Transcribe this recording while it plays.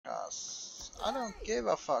I don't give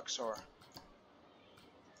a fuck, Sor.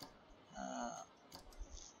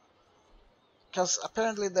 Because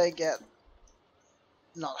apparently they get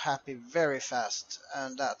not happy very fast,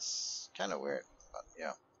 and that's kind of weird. But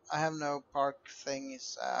yeah, I have no park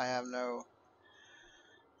things. I have no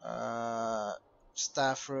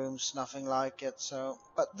staff rooms, nothing like it. So,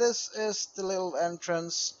 but this is the little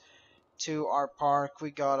entrance to our park.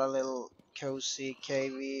 We got a little cozy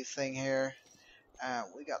cavey thing here.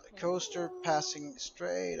 We got the coaster passing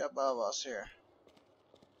straight above us here.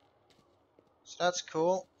 So that's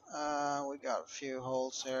cool. We got a few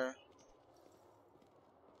holes here.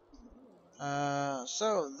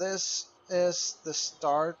 So this is the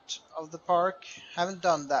start of the park. Haven't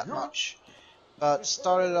done that much, but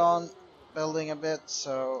started on building a bit,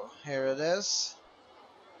 so here it is.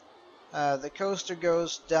 The coaster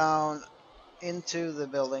goes down into the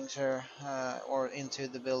buildings here, or into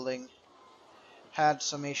the building. Had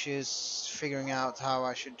some issues figuring out how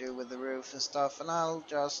I should do with the roof and stuff, and I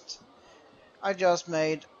just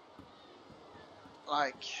made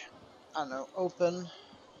like, I don't know, open,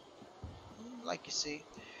 like you see.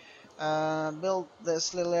 Built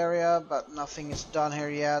this little area, but nothing is done here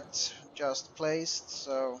yet, just placed,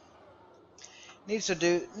 so need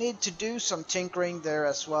to do some tinkering there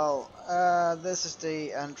as well. This is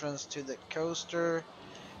the entrance to the coaster.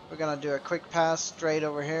 We're gonna do a quick pass straight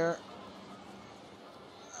over here.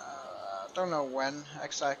 Don't know when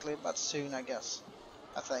exactly, but soon, I guess.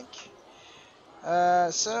 I think.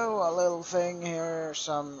 So a little thing here,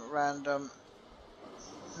 some random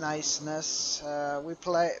niceness. We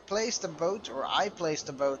placed a boat, or I placed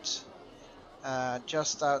a boat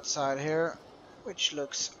just outside here, which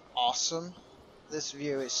looks awesome. This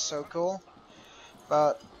view is so cool.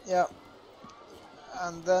 But yeah,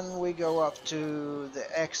 and then we go up to the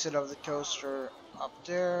exit of the coaster up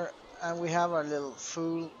there, and we have our little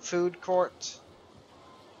food court.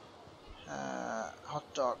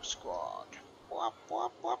 Hot dog squad. Wop,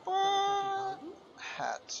 wop, wop, wop.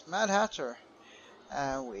 Hat, Mad Hatter.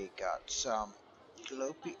 And we got some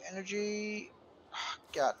Gloopy energy.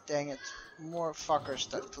 God dang it, more fuckers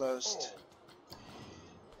that closed.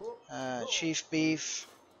 Chief beef.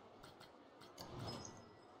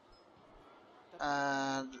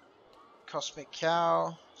 And Cosmic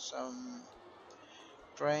Cow, some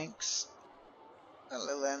drinks, a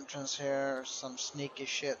little entrance here, some sneaky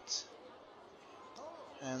shit,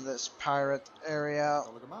 and this pirate area.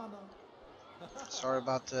 Sorry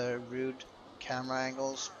about the rude camera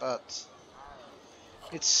angles, but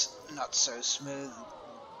it's not so smooth.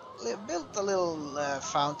 Built a little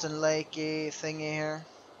fountain lakey thingy here.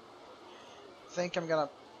 I think I'm gonna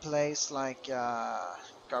place like a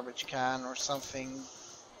garbage can or something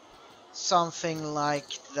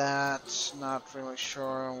like that. Not really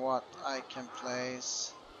sure on what I can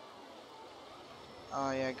place.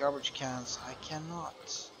 Oh yeah, garbage cans. I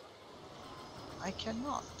cannot.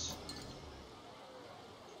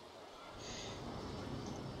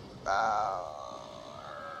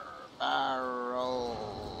 Barrel.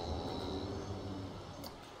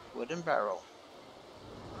 Wooden barrel.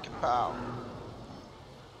 Kapow.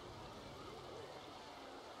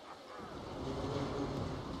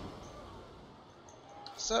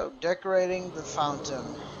 So, decorating the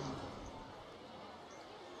fountain.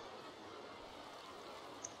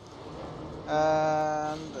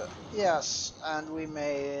 And yes, and we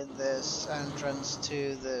made this entrance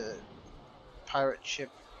to the pirate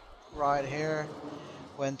ship right here.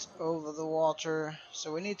 Went over the water,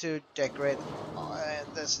 so we need to decorate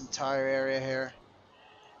this entire area here.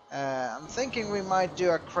 I'm thinking we might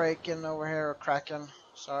do a kraken over here, or kraken.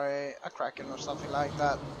 Sorry, a kraken or something like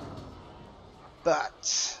that.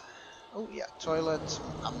 But oh yeah, toilet,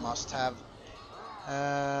 a must-have.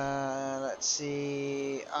 Let's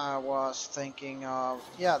see. I was thinking of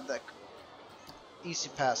the easy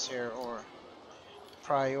pass here, or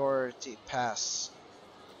priority pass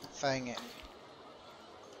thing.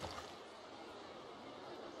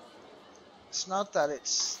 It's not that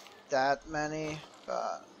it's that many,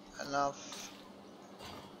 but enough.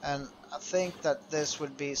 And I think that this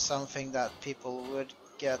would be something that people would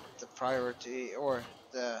get the priority, or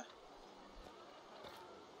the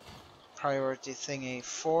priority thingy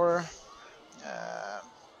for.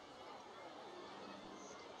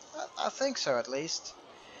 I think so, at least.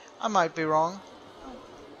 I might be wrong.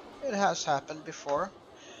 It has happened before.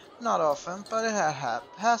 Not often, but it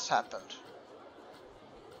has happened.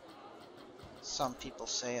 Some people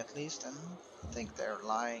say, at least, and I think they're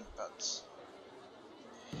lying, but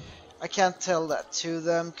I can't tell that to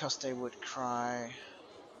them because they would cry,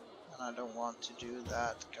 and I don't want to do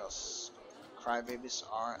that because crybabies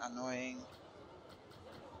are annoying.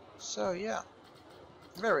 So yeah,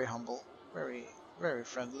 very humble, very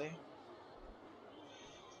friendly.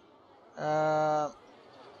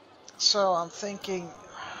 So I'm thinking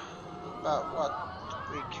about what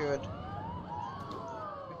we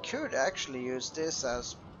could actually use this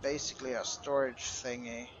as basically a storage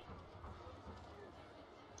thingy.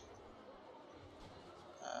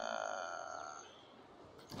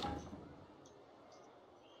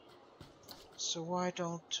 So why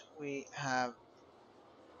don't we have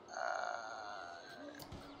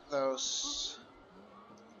those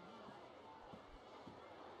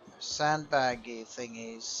sandbaggy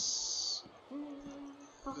thingies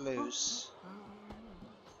loose?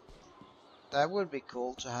 That would be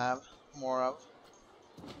cool to have more of.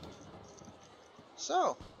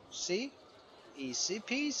 So, see? Easy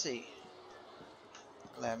peasy.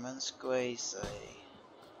 Lemon squeezy.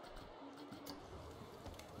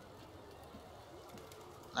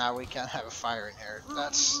 Now we can't have a fire in here.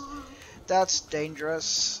 That's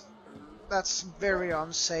dangerous. That's very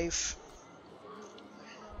unsafe.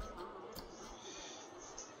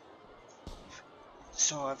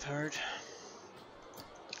 So I've heard.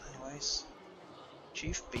 Anyways,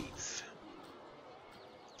 chief beef.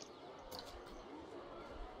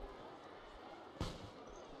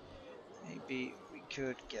 Maybe we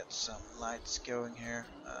could get some lights going here.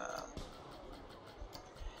 I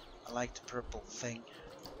like the purple thing.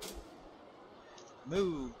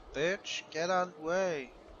 Move, bitch! Get out of the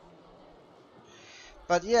way!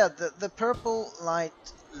 But yeah, the purple light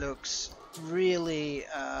looks really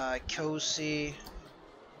cozy,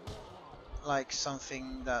 like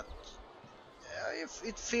something that if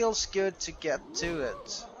it feels good to get to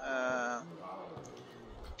it,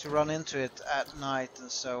 to run into it at night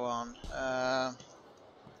and so on.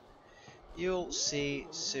 You'll see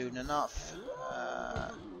soon enough.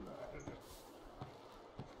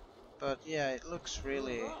 But yeah, it looks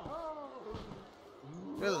really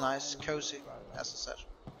nice, cozy, as I said.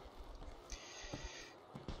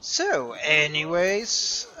 So,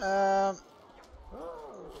 anyways,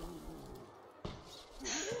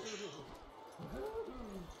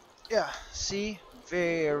 yeah, see,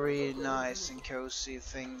 very nice and cozy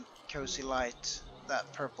thing, cozy light,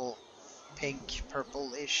 that purple, pink,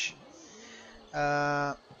 purple-ish.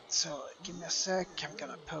 So give me a sec, I'm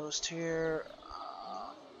gonna post here,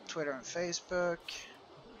 Twitter and Facebook,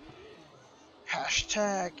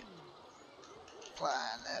 hashtag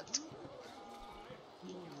planet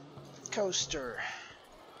coaster,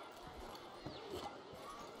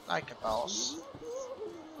 like a boss.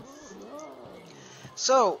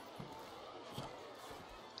 So,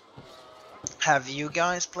 have you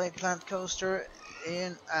guys played Planet Coaster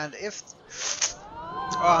in, and if,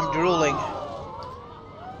 oh, I'm drooling.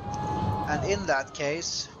 And in that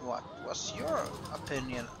case, what was your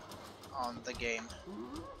opinion on the game?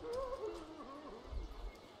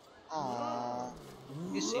 Aww,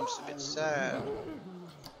 he seems a bit sad.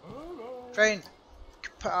 Train!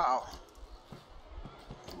 Kapow!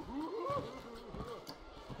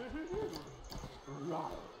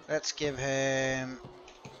 Let's give him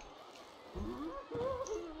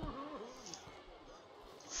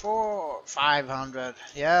 500.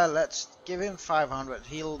 Yeah, let's give him 500.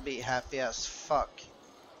 He'll be happy as fuck.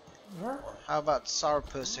 How about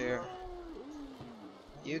Sourpuss here?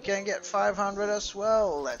 You can get 500 as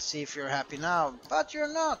well. Let's see if you're happy now. But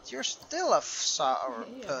you're not. You're still a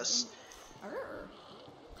Sourpuss.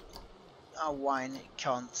 A whiny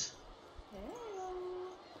cunt.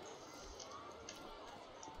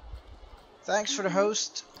 Thanks for the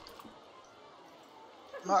host.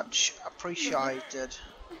 Much appreciated.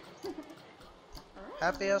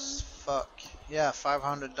 Happy as fuck. Yeah,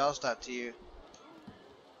 500 does that to you.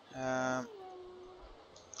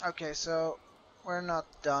 Okay, so we're not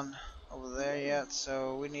done over there yet,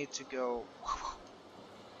 so we need to go.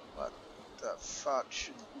 What the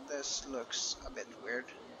fudge? This looks a bit weird.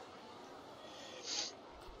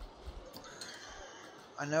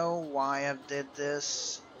 I know why I did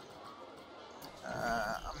this.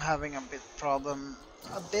 I'm having a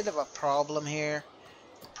bit of a problem here.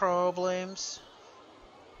 Problems.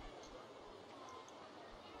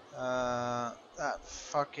 That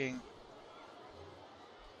fucking.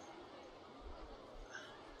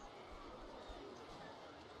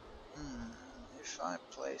 If I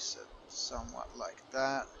place it somewhat like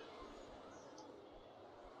that.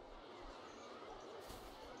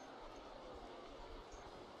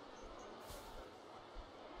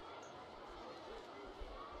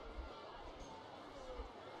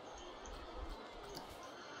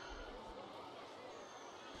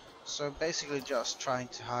 So basically just trying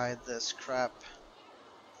to hide this crap.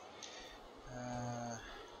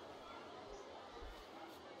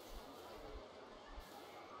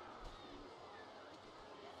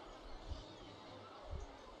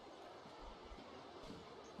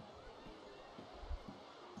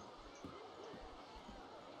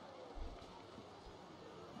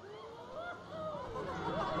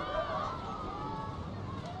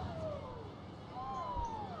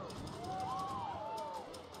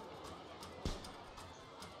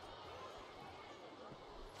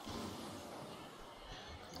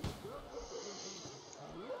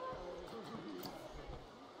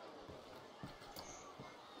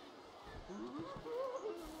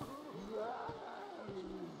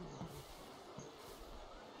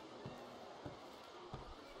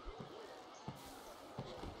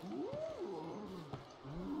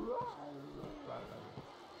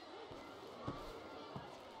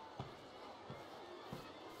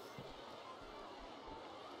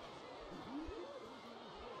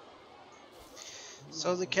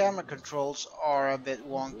 So the camera controls are a bit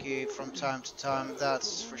wonky from time to time,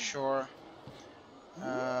 that's for sure.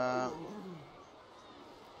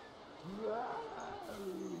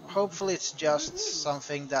 Hopefully it's just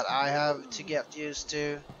something that I have to get used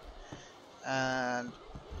to, and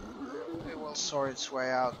it will sort its way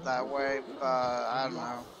out that way, but I don't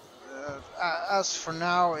know. As for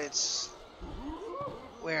now, it's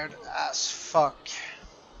weird as fuck.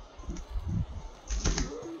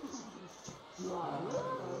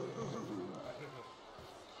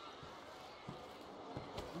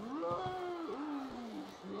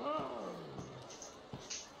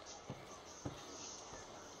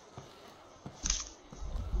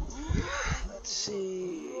 Let's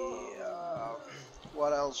see.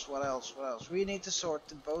 What else? What else? What else? We need to sort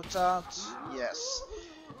the boat out. Yes.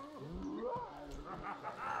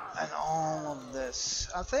 And all of this.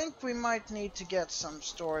 I think we might need to get some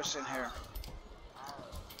stores in here.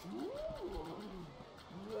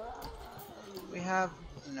 We have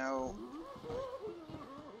no.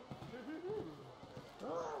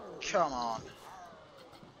 Come on.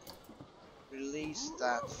 Release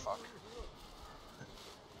that fucker.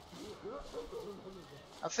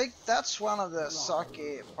 I think that's one of the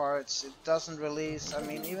sucky parts. It doesn't release. I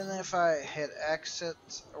mean, even if I hit exit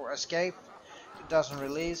or escape, it doesn't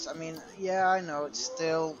release. I mean, yeah, I know it's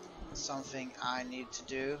still something I need to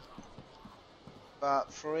do.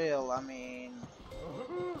 But for real, I mean,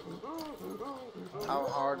 how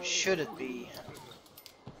hard should it be?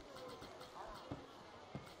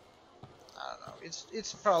 I don't know.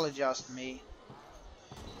 It's probably just me.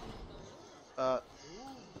 But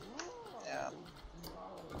yeah.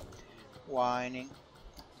 Whining.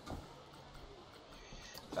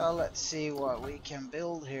 So let's see what we can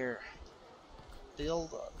build here. Build.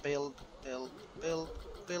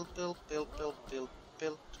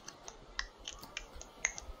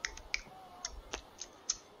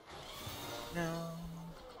 No.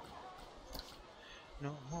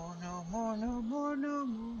 No more, no more, no more, no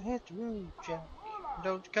more. Hit the road, Jack.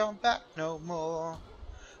 Don't come back no more.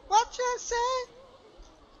 What you say?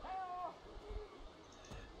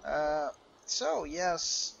 So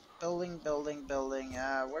yes, building.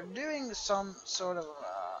 We're doing some sort of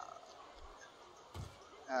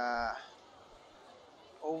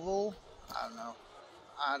oval.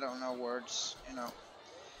 I don't know words. You know,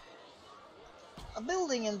 a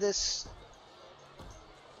building in this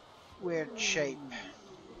weird shape,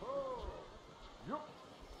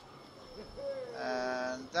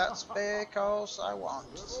 and that's because I want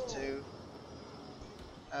to.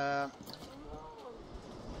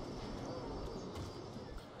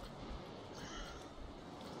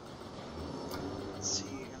 Let's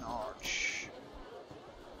see, an arch.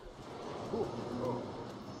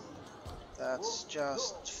 That's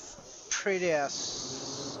just pretty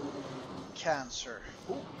as cancer.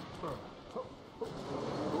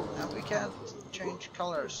 And we can't change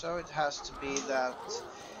color, so it has to be that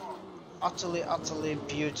utterly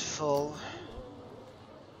beautiful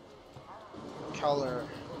color.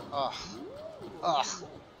 Ugh. Ugh.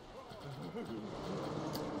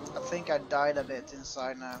 I think I died a bit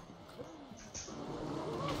inside now.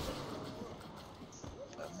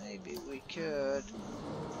 But maybe we could.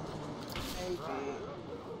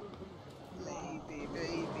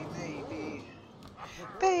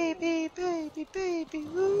 Maybe, baby,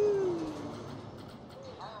 woo!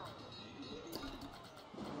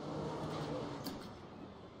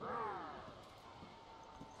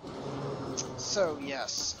 So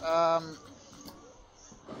yes,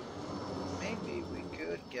 maybe we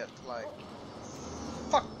could get like,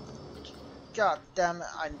 fuck, god damn it,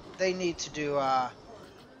 they need to do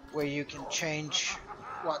where you can change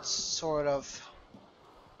what sort of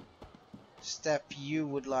step you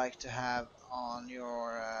would like to have on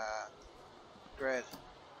your grid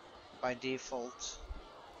by default,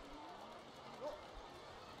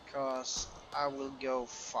 because I will go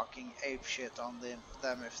fucking apeshit on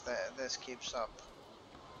them if this keeps up.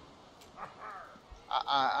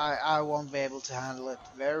 I won't be able to handle it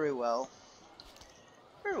very well.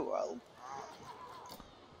 Very well.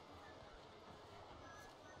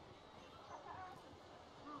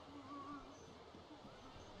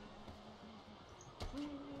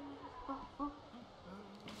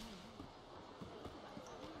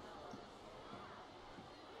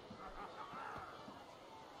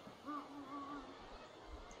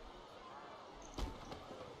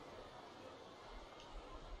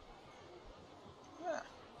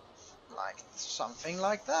 Like something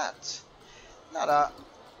like that. Not a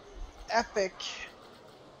epic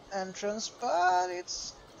entrance, but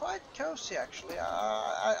it's quite cozy actually.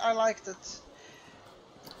 I liked it.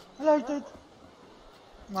 I liked it.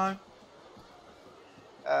 No.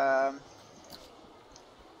 Um,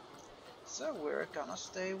 so we're gonna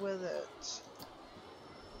stay with it.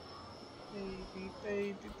 Baby,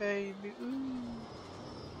 baby, baby, ooh.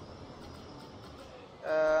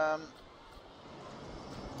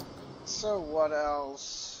 So what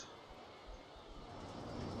else?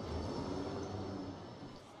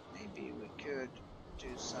 Maybe we could do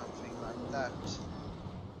something like that.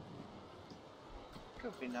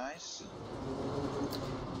 Could be nice.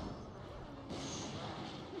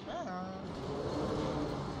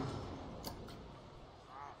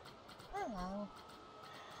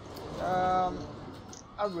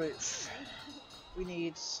 A roof. We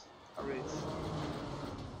need a roof.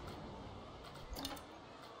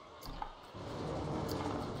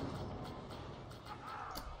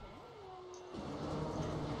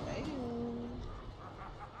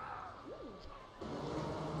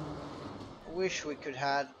 Wish we could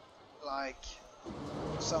had like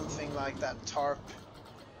something like that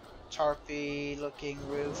tarpy looking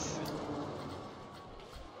roof.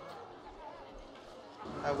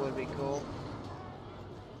 That would be cool.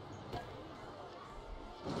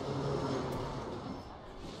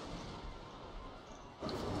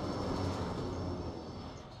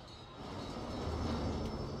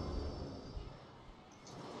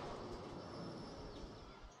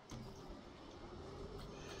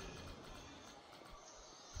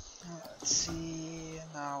 Let's see,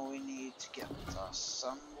 now we need to get us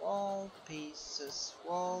some wall pieces,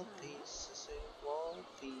 wall pieces, wall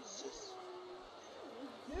pieces.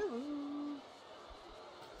 Yoo-hoo.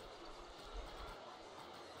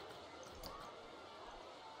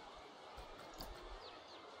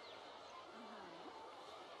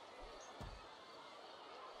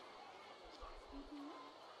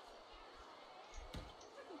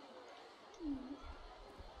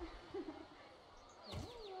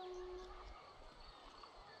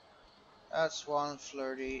 That's one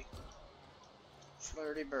flirty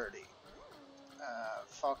birdie.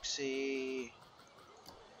 Foxy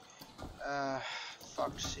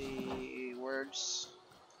words.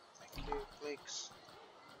 Thank you, clicks.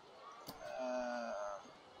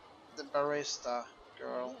 The barista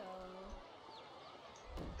girl.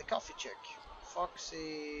 The coffee chick.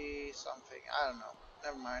 Foxy something. I don't know.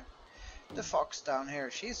 Never mind. The fox down here.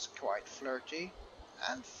 She's quite flirty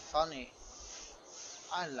and funny.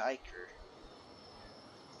 I like her.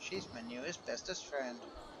 She's my newest bestest friend.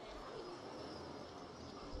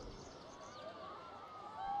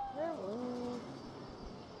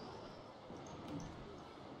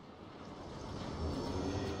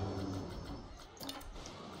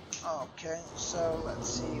 Okay, so let's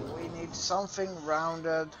see, we need something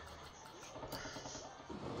rounded.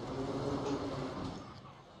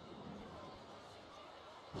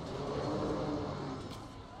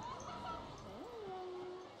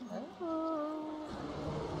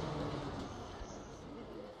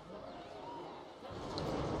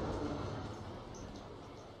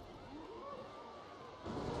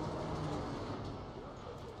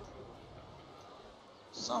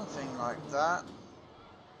 Something like that.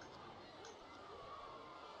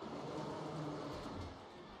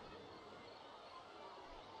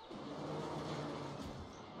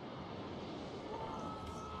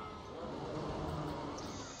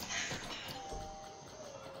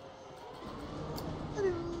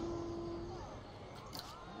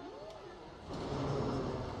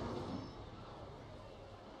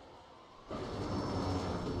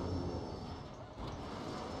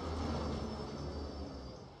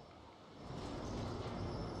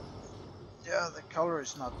 Yeah, the color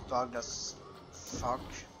is not bugged as fuck.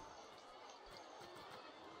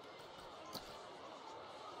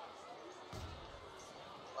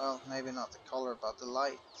 Well, maybe not the color, but the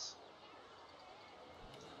light.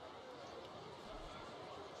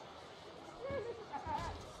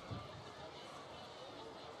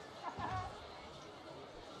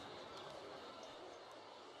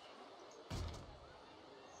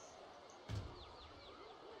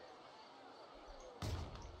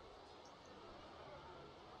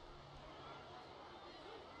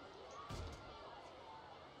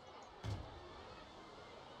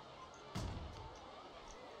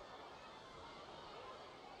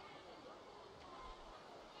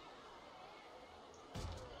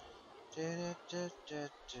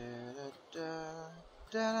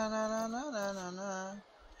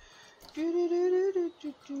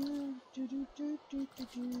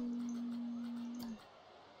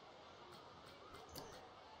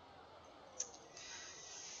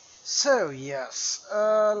 So yes,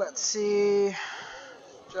 let's see,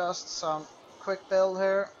 just some quick build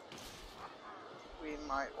here. We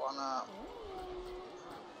might wanna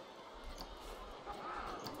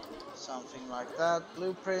Something like that.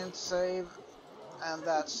 Blueprint, save, and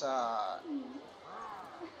that's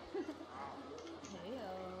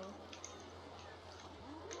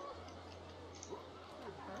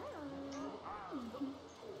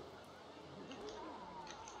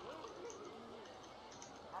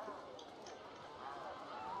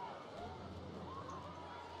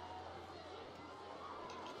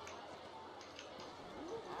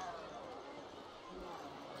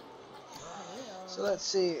so let's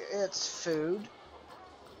see, it's food,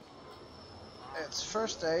 it's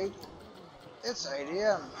first aid, it's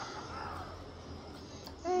ADM.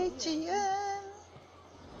 ATM.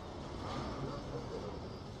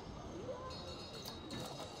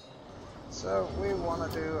 So we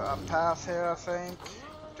want to do a path here, I think,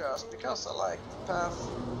 just because I like the path,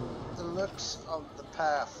 the looks of the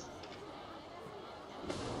path.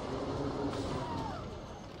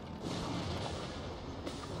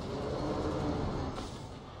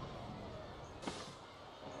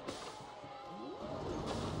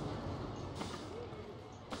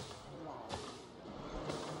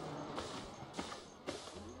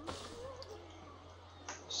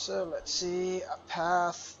 So let's see, a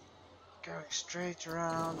path going straight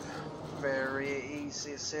around, very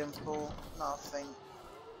easy, simple, nothing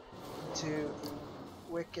too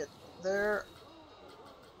wicked there.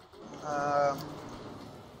 And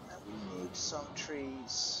we need some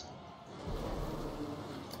trees.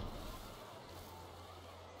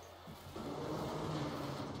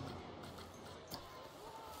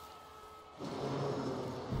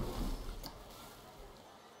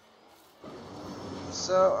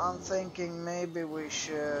 So I'm thinking maybe we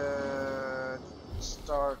should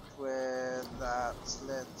start with that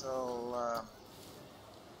little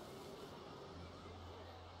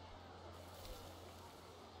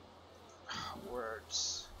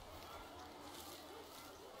words.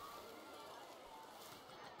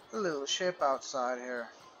 A little ship outside here.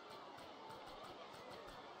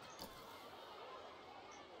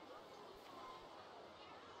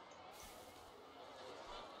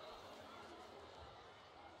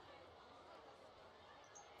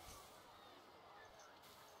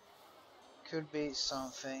 Could be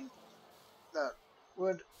something that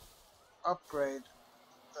would upgrade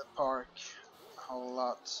the park a whole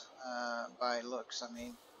lot, by looks, I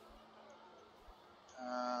mean.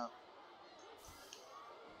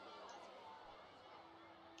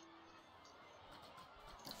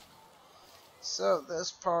 So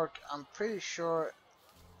this park, I'm pretty sure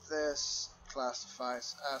this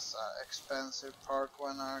classifies as an expensive park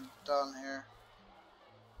when I'm done here.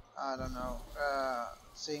 I don't know,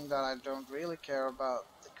 seeing that I don't really care about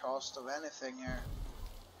the cost of anything here,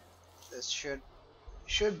 this should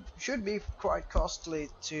be quite costly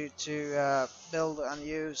to build and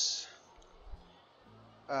use.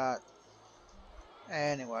 But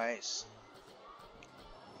anyways,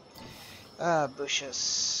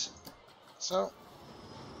 bushes. So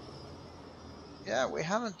yeah, we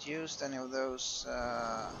haven't used any of those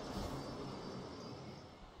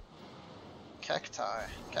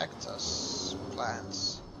cactus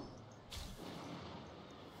plants.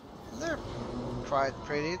 They're quite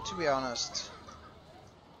pretty, to be honest.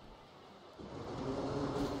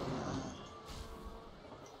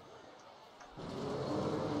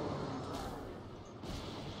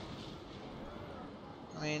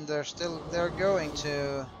 I mean, they're going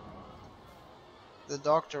to the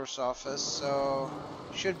doctor's office, so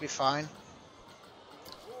should be fine.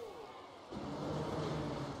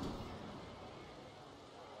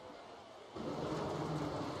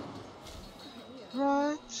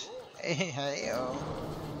 Right? Hey, oh.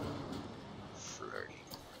 Flirty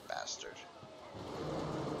bastard.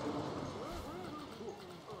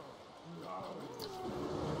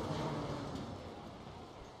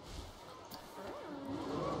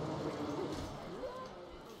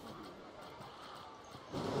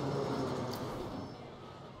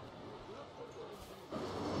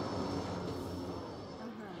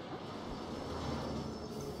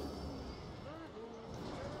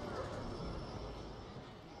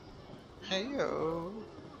 Heyo.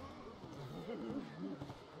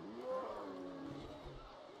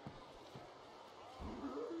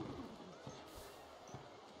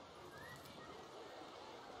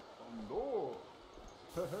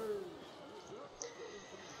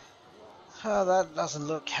 That doesn't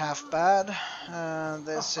look half bad.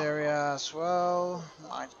 This area as well.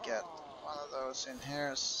 Might get one of those in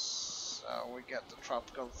here, so we get the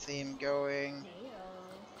tropical theme going.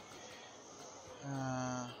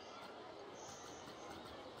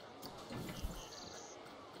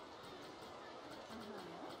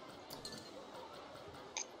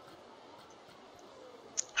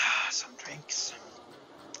 Some drinks.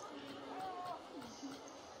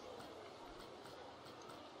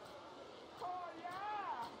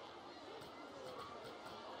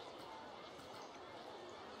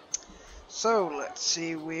 So let's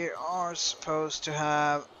see, we are supposed to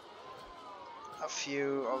have a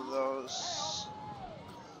few of those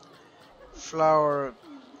flower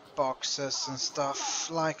boxes and stuff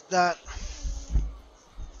like that.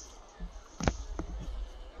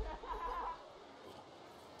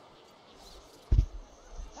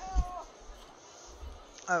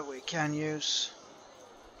 We can use.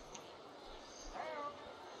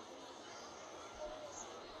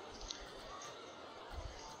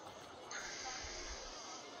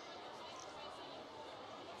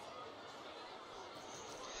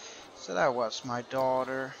 So that was my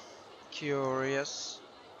daughter. Curious.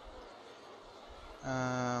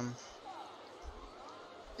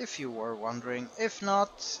 If you were wondering. If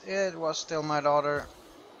not, it was still my daughter.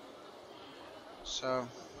 So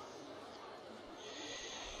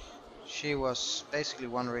she was basically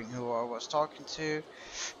wondering who I was talking to.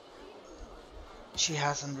 She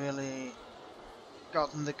hasn't really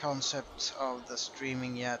gotten the concept of the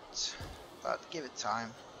streaming yet, but give it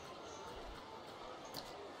time.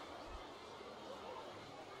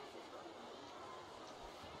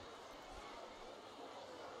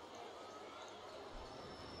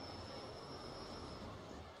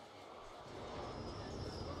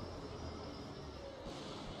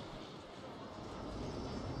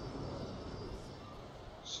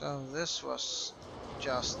 So this was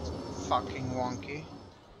just fucking wonky.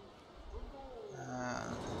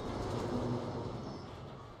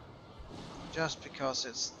 Just because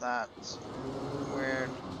it's that weird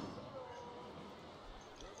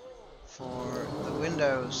for the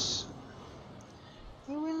windows.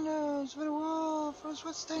 The windows with a wall for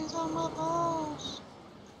sweat stains on my balls.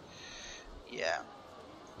 Yeah.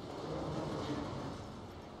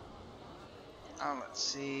 Oh, let's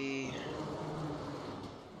see.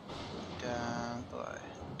 Damn boy,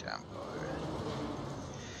 damn boy.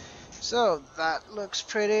 So that looks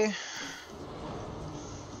pretty.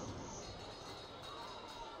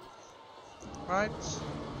 Right?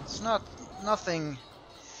 It's nothing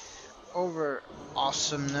over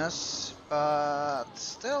awesomeness, but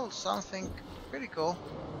still something pretty cool,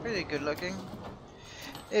 pretty good looking,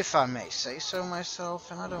 if I may say so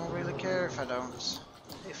myself, and I don't really care if I don't,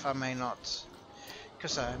 if I may not,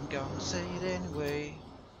 cause I'm gonna say it anyway.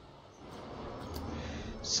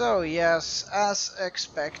 So yes, as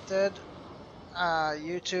expected,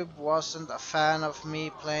 YouTube wasn't a fan of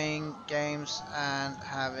me playing games and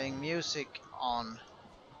having music on.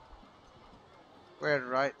 Weird,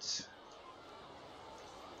 right?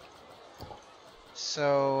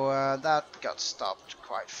 So that got stopped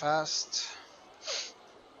quite fast.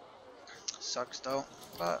 Sucks though,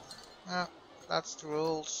 but yeah, that's the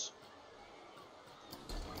rules.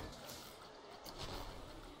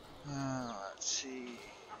 Let's see.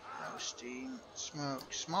 No steam,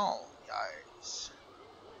 smoke, small guys.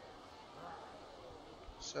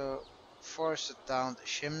 So force it down the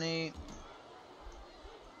chimney.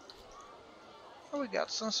 Oh, we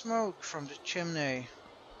got some smoke from the chimney.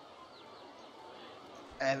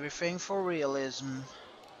 Everything for realism.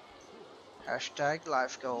 Hashtag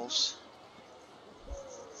life goals.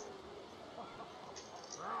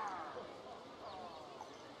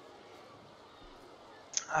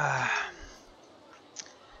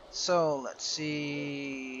 So let's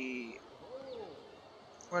see.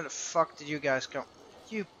 Where the fuck did you guys come?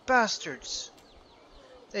 You bastards!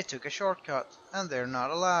 They took a shortcut and they're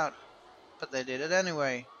not allowed, but they did it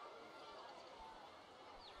anyway.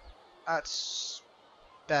 That's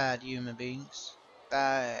bad, human beings.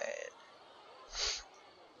 Bad.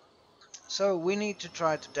 So we need to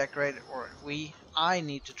try to decorate, or I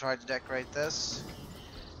need to try to decorate this.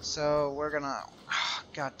 So we're gonna,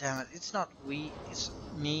 god damn it, it's not we, it's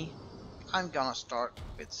me. I'm gonna start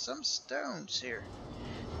with some stones here,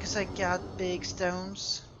 cause I got big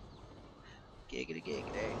stones. Giggity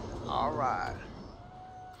giggity. Alright.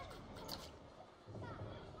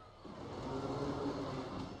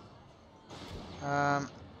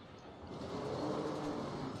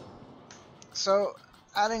 So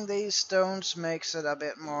adding these stones makes it a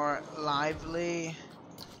bit more lively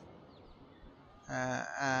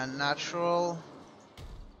and natural,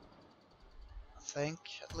 I think,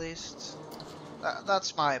 at least.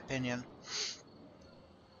 That's my opinion.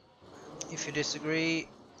 If you disagree,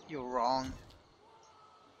 you're wrong.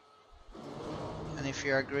 And if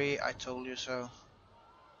you agree, I told you so.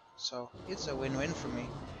 So it's a win-win for me.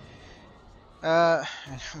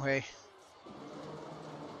 Anyway.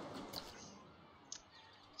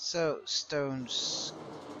 So, stones.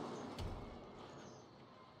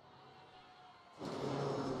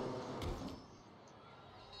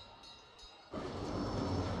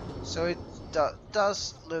 So it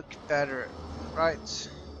does look better, right?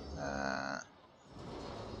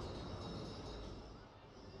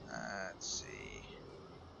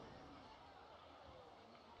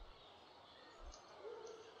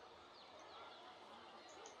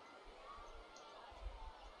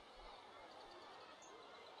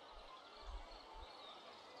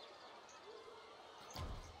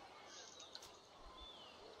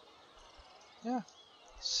 Yeah,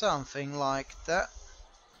 something like that.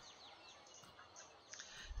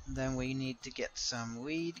 Then we need to get some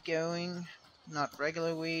weed going. Not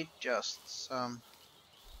regular weed, just some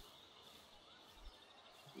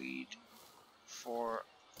weed for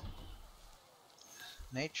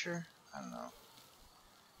nature. I don't know.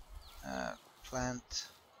 Plant.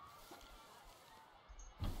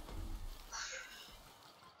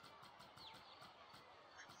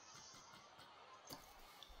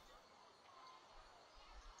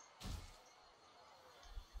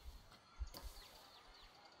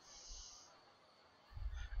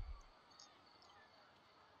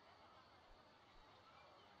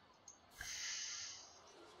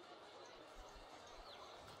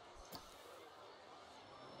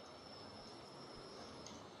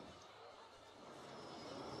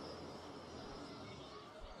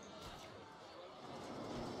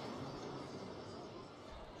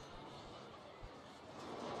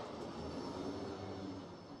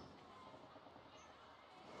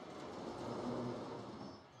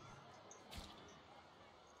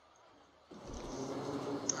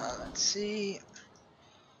 Let's see.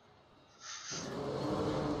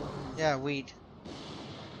 Yeah, weed.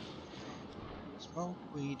 Smoke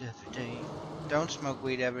weed every day. Don't smoke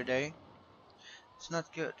weed every day. It's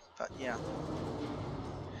not good, but yeah.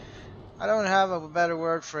 I don't have a better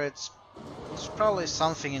word for it. It's probably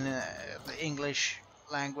something in the English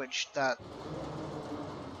language that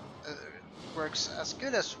uh, works as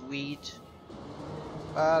good as weed,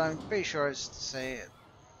 but I'm pretty sure it's to say it.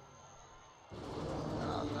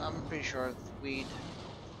 I'm pretty sure weed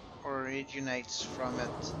originates from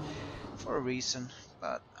it for a reason,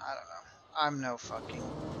 but I don't know. I'm no fucking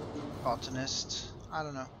botanist. I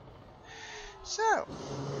don't know. So,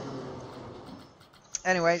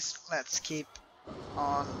 anyways, let's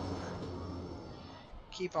on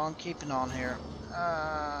keep on keeping on here.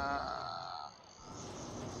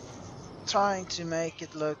 Trying to make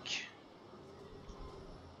it look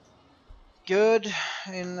good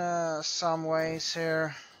in some ways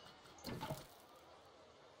here.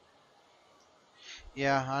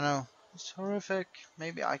 Yeah, I know. It's horrific.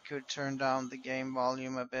 Maybe I could turn down the game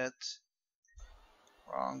volume a bit.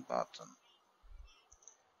 Wrong button.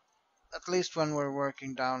 At least when we're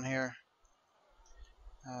working down here.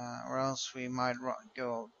 Or else we might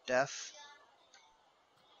go deaf.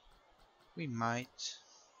 We might.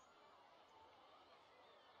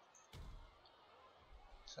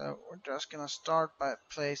 So we're just gonna start by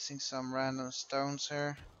placing some random stones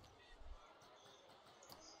here.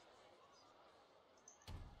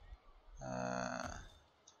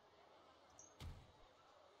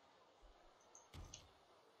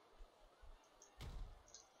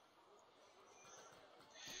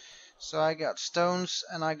 So I got stones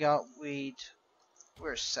and I got weed.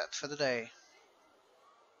 We're set for the day.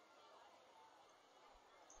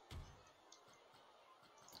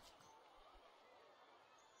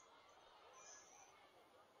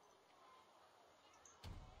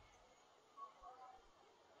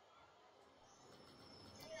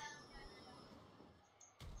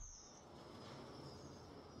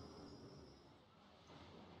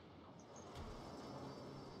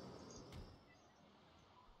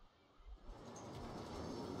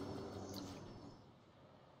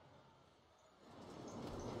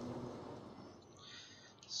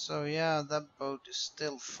 So yeah, that boat is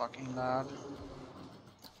still fucking loud.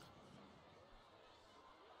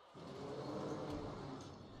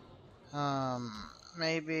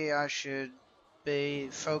 Maybe I should be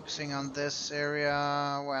focusing on this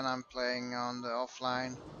area when I'm playing on the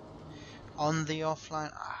offline. On the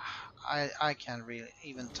offline? I can't really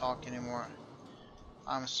even talk anymore.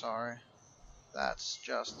 I'm sorry. That's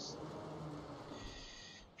just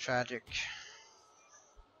tragic.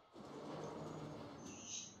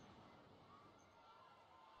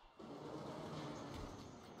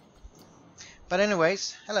 But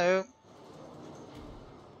anyways, hello.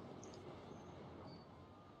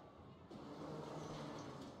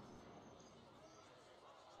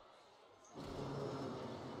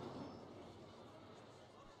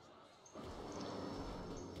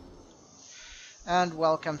 And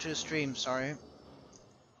welcome to the stream, sorry.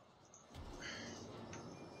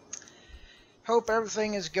 Hope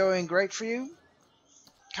everything is going great for you.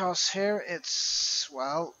 Cause here it's,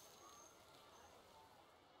 well,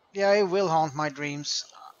 yeah, it will haunt my dreams.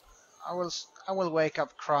 I will wake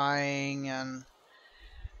up crying and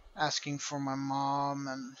asking for my mom,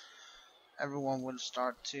 and everyone will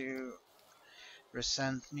start to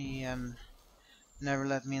resent me and never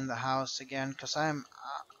let me in the house again because I'm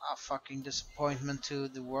a fucking disappointment to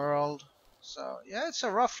the world. So yeah, it's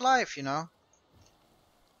a rough life, you know.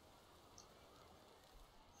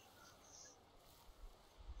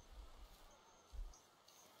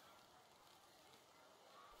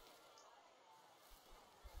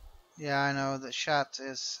 Yeah, I know the chat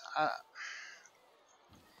is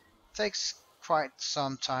takes quite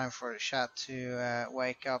some time for the chat to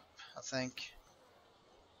wake up, I think.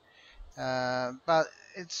 But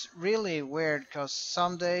it's really weird because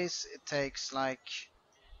some days it takes like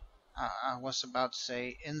I was about to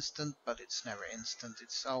say instant, but it's never instant.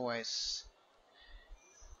 It's always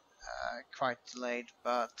quite delayed.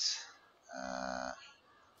 But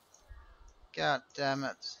god damn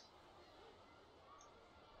it,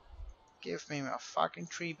 give me my fucking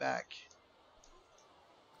tree back.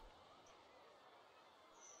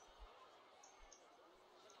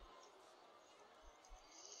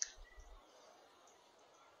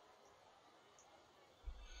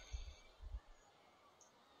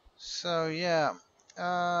 So yeah,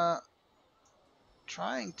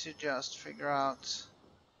 trying to just figure out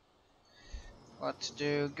what to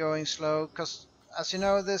do, going slow, because as you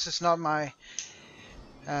know, this is not my.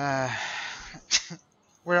 Uh,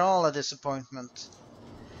 we're all a disappointment,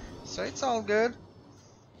 so it's all good.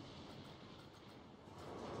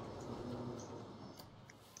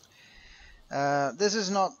 This is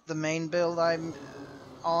not the main build I'm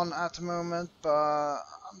on at the moment, but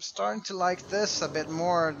I'm starting to like this a bit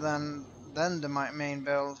more than the main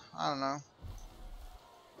build. I don't know.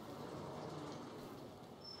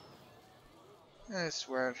 It's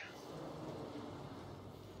weird.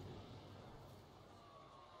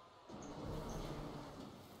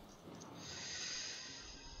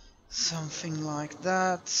 Something like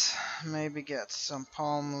that. Maybe get some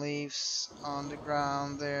palm leaves on the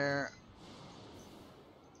ground there.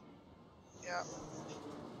 Yeah.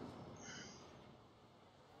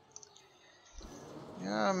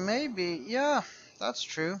 Yeah, maybe. Yeah, that's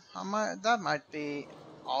true. That might be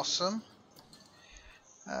awesome.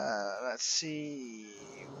 Let's see.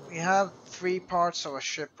 We have 3 parts of a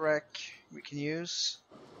shipwreck we can use.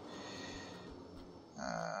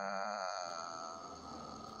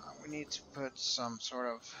 We need to put some sort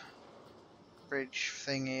of bridge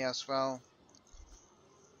thingy as well.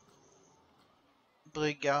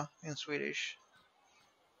 Brygga in Swedish.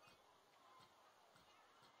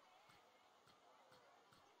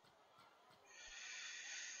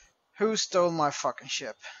 Who stole my fucking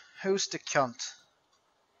ship? Who's the cunt?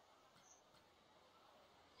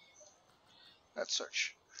 Let's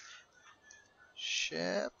search.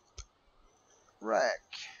 Ship wreck.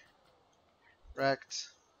 Wrecked.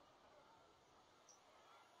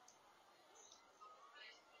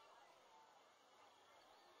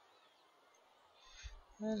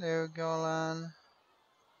 Hello, Golan.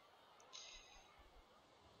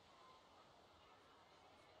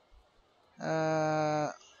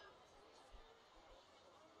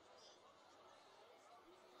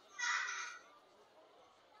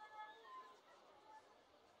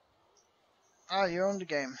 You own the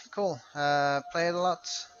game. Cool. Play it a lot.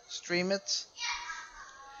 Stream it.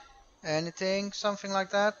 Anything, something like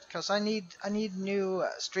that. Cause I need new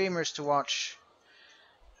streamers to watch.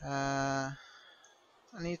 I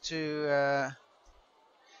need to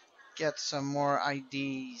get some more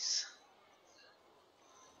IDs.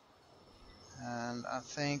 And I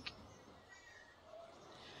think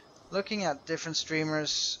looking at different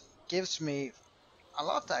streamers gives me a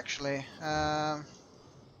lot actually.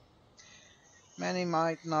 Many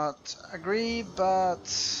might not agree,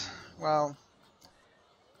 but well,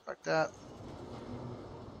 like that.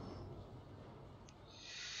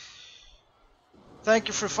 Thank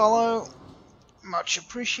you for follow, much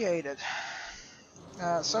appreciated.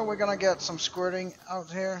 So we're gonna get some squirting out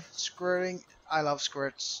here. Squirting, I love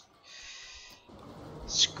squirts.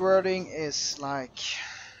 Squirting is like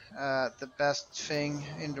the best thing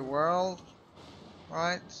in the world,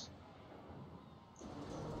 right?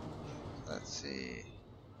 Let's see.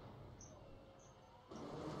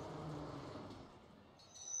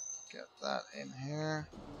 Get that in here.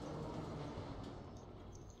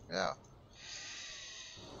 Yeah.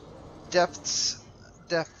 Depth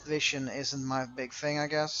vision isn't my big thing, I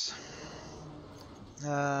guess.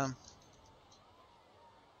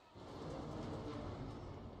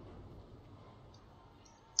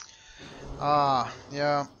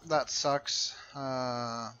 Yeah, that sucks.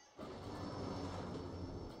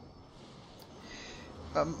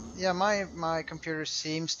 But yeah, my computer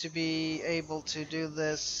seems to be able to do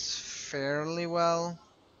this fairly well.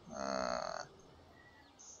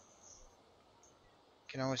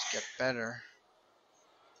 Can always get better.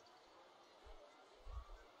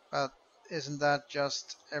 But isn't that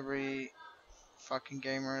just every fucking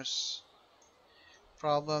gamer's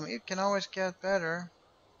problem? It can always get better.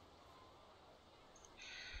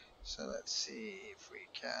 So let's see if we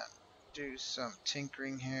can do some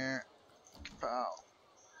tinkering here. Kapow.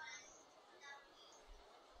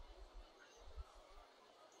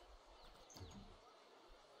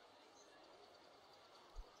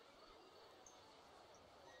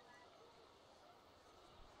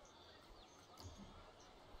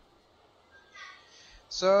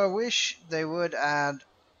 So I wish they would add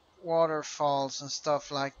waterfalls and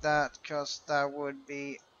stuff like that, because that would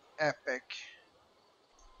be epic.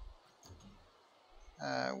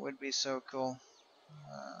 Would be so cool.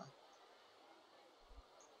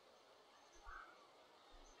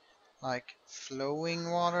 Like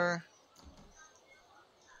flowing water.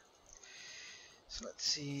 So let's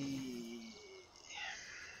see.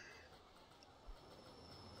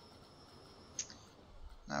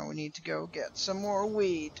 Now we need to go get some more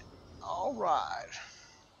weed. Alright.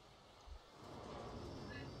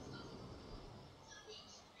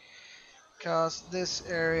 Because this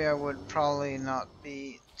area would probably not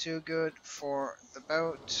be too good for the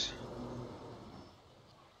boat.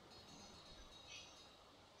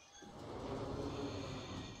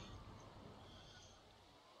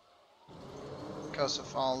 Because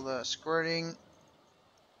of all the squirting.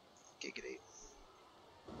 Giggity.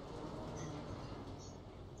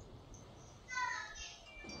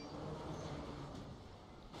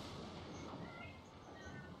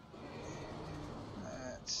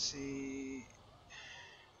 Let's see.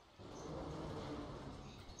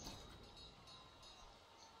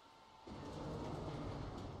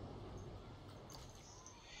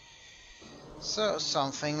 So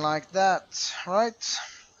something like that, right? Let's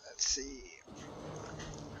see.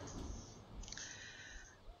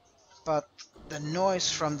 But the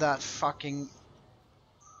noise from that fucking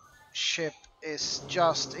ship is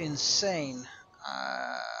just insane.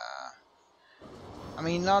 I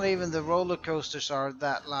mean, not even the roller coasters are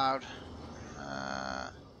that loud.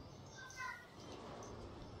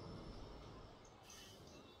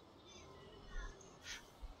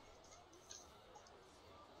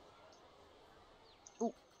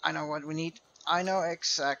 Ooh, I know what we need. I know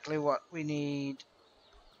exactly what we need.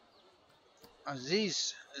 Are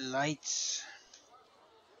these lights?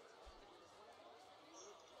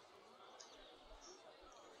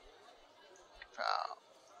 Pow.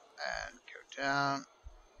 And go down.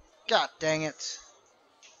 God dang it.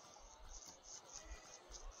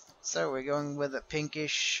 So we're going with a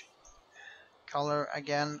pinkish color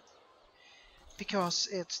again. Because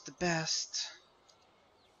it's the best.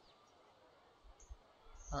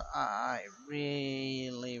 I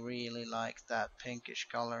really like that pinkish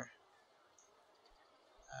color.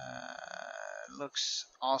 Looks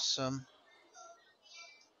awesome.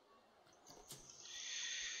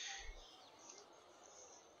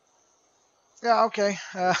 Yeah, okay.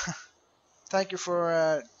 Thank you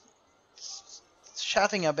for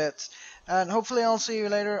chatting a bit. And hopefully I'll see you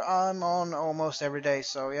later. I'm on almost every day.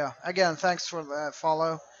 So yeah, again, thanks for the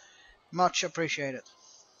follow. Much appreciated.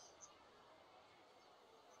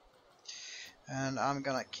 And I'm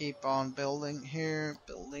gonna keep on building here,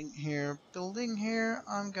 building here, building here.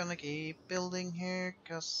 I'm gonna keep building here,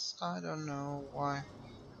 cause I don't know why.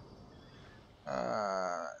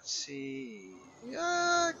 Let's see.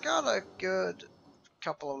 Yeah, got a good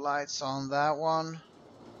couple of lights on that one.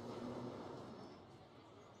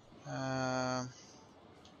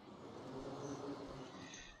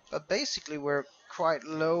 But basically we're quite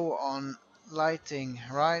low on lighting,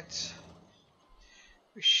 right?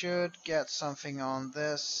 We should get something on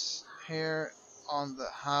this here on the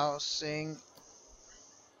housing.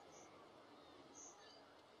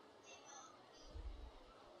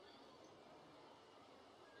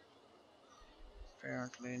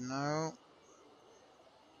 Apparently no.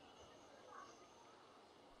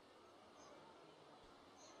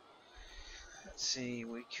 Let's see,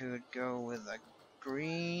 we could go with a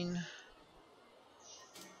green.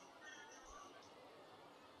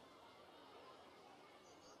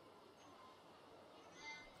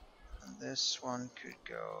 And this one could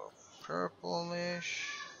go purplish.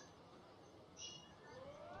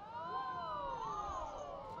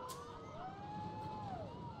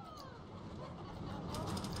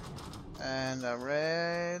 And a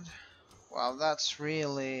red. Wow, that's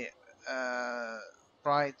really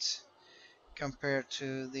bright compared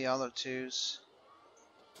to the other twos.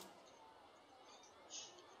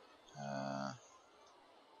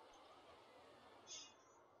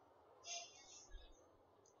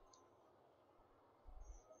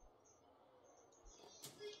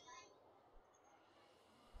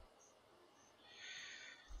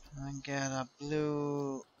 And get a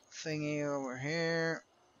blue thingy over here.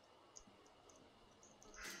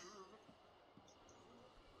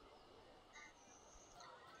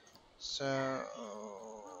 So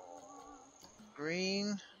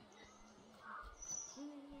green.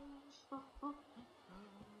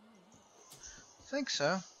 Think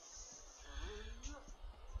so.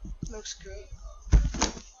 Looks good.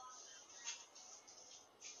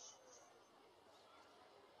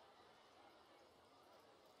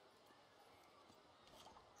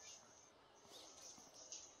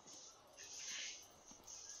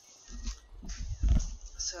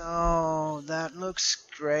 So that looks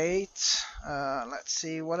great. Let's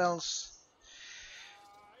see what else.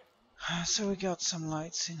 So we got some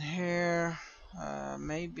lights in here.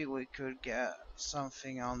 Maybe we could get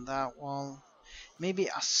something on that wall. Maybe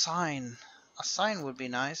a sign. A sign would be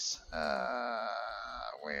nice.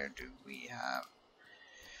 Where do we have?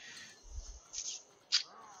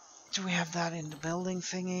 Do we have that in the building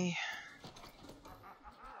thingy?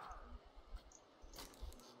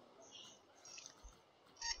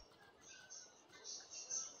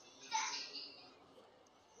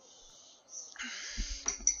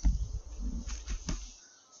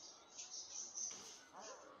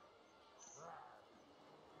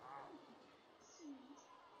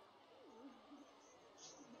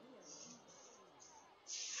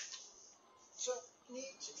 So need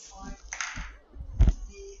to find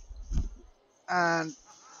and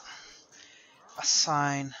a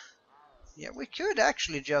sign. Yeah, we could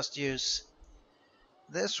actually just use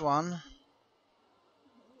this one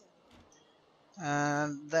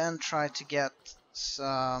and then try to get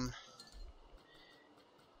some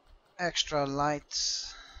extra light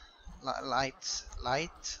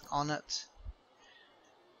on it.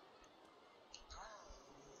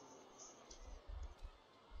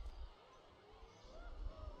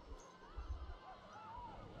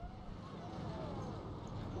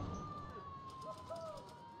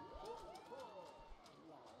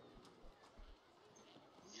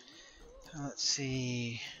 Let's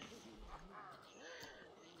see.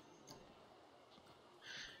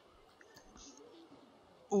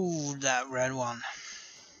 Ooh, that red one.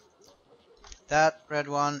 That red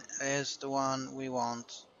one is the one we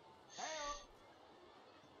want.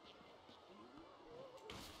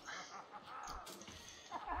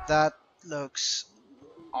 That looks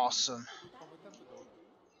awesome.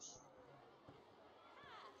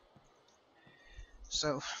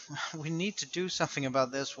 So we need to do something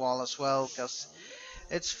about this wall as well, because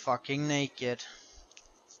it's fucking naked.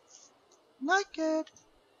 Naked!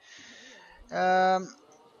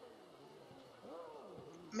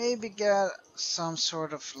 Maybe get some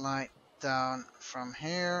sort of light down from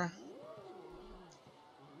here.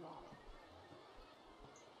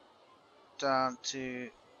 Down to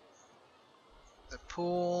the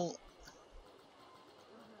pool.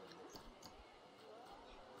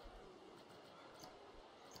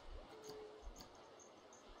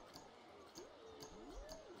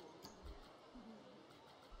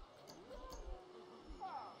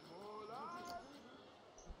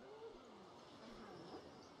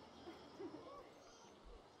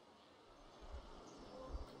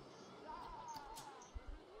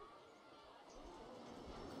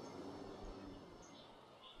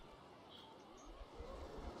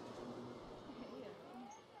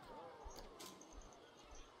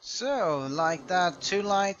 So, like that, two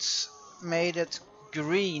lights made it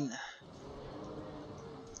green.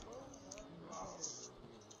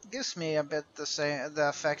 Gives me a bit the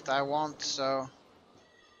effect I want, so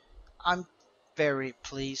I'm very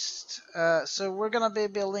pleased. So we're gonna be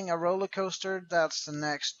building a roller coaster. That's the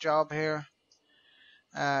next job here,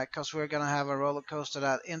 because we're gonna have a roller coaster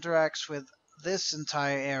that interacts with this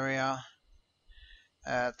entire area,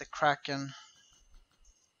 the Kraken.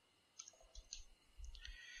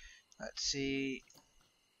 Let's see.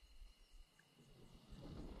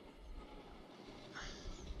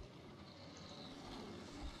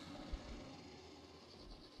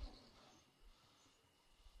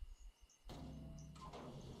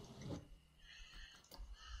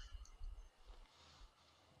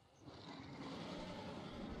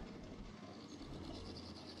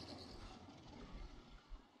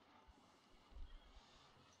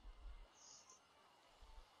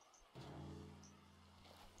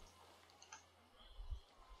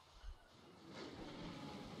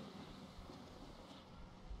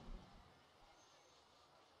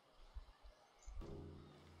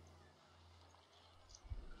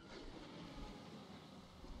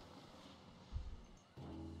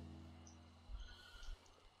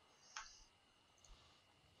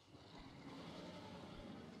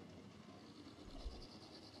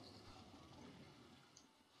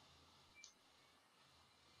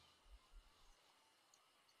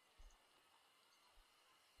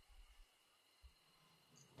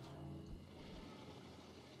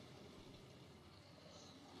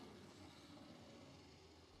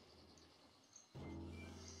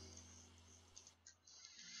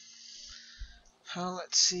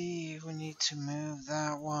 Let's see, we need to move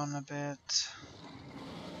that one a bit.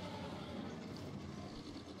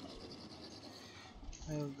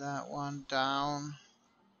 Move that one down.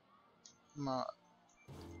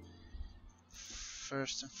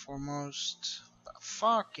 First and foremost. But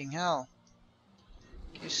fucking hell.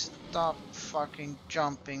 You stop fucking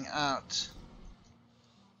jumping out.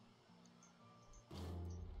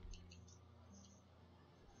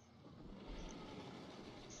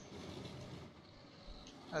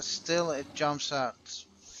 And still it jumps out.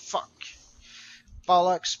 Fuck.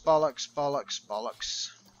 Bollocks, bollocks, bollocks,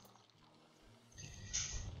 bollocks.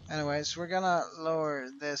 Anyways, we're gonna lower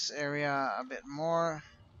this area a bit more.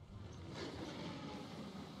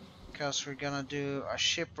 Because we're gonna do a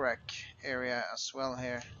shipwreck area as well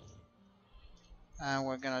here. And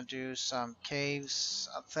we're gonna do some caves,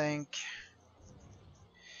 I think.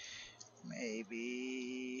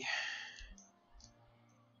 Maybe...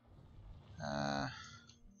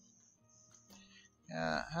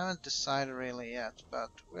 yeah, I haven't decided really yet, but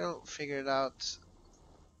we'll figure it out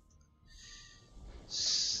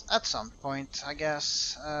at some point, I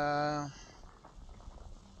guess.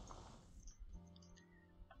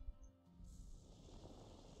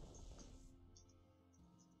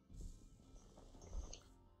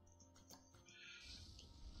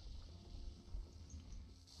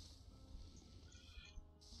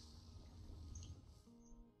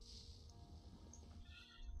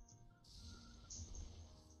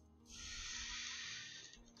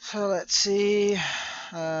 So let's see.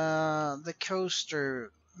 The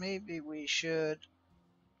coaster. Maybe we should.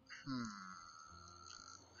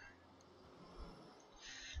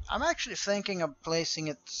 I'm actually thinking of placing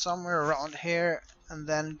it somewhere around here and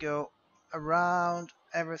then go around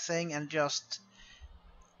everything and just,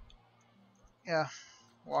 yeah,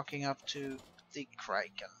 walking up to the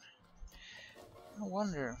Kraken. I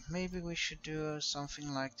wonder, maybe we should do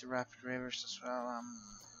something like the rapid rivers as well. I'm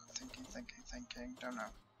thinking, don't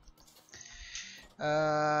know.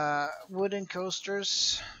 Wooden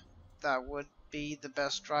coasters, that would be the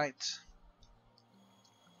best, right?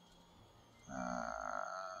 Yeah,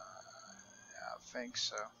 I think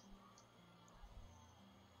so.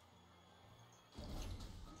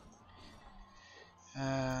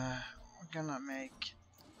 We're gonna make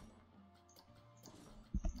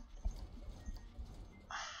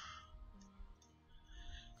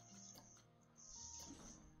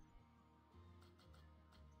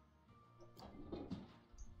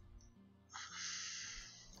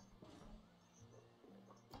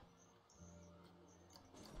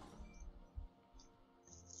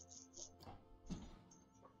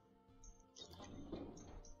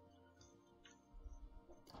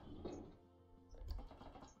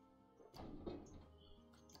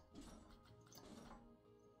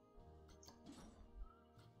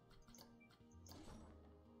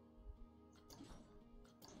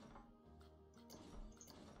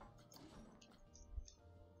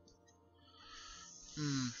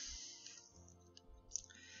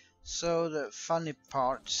So the funny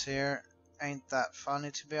parts here ain't that funny,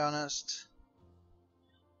 to be honest.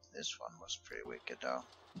 This one was pretty wicked though.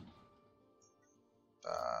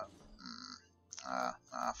 But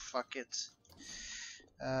fuck it.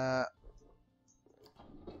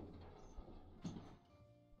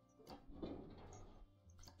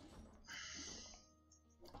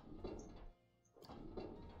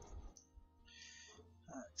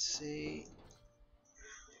 Let's see.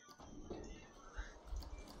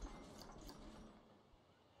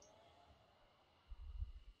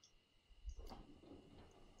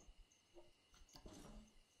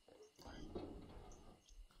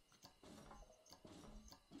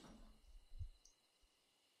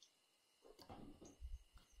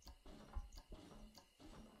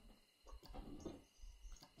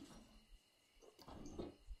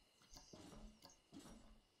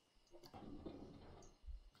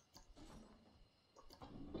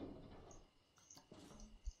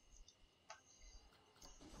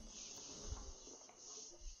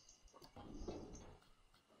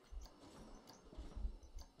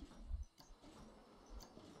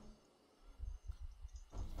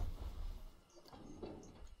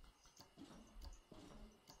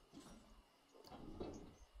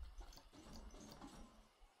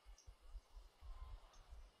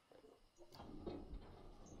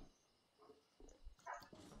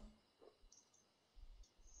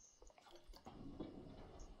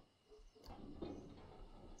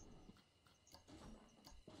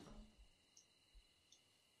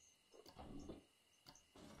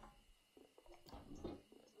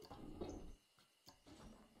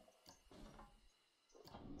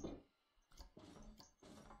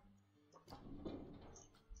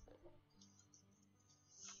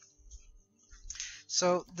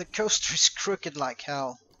 So the coaster is crooked like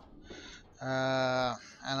hell. And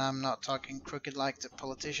I'm not talking crooked like the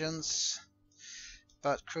politicians,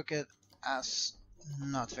 but crooked as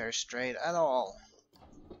not very straight at all.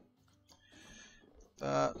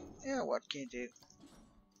 But yeah, what can you do?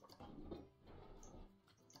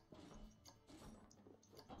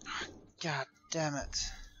 God damn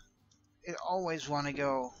it. It always want to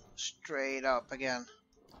go straight up again.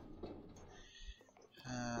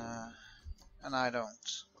 And I don't.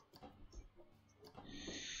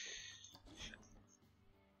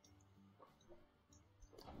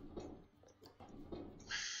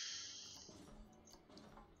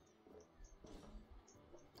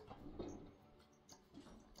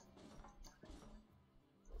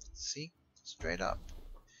 See? Straight up.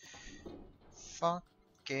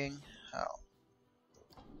 Fucking hell.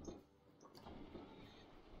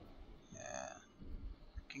 Yeah.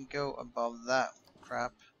 I can go above that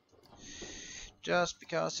crap. Just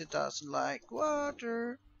because it doesn't like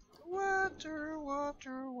water. Water,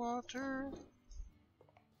 water, water.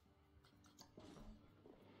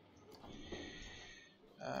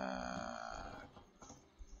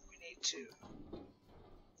 We need to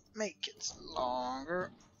make it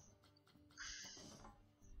longer.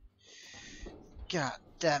 God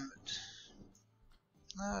damn it.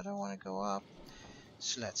 No, I don't want to go up.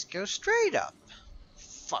 So let's go straight up.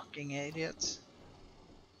 Fucking idiots.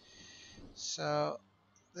 So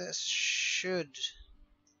this should...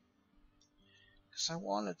 Because I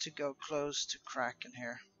wanted to go close to Kraken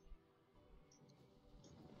here.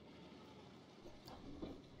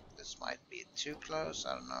 This might be too close,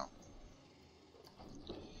 I don't know.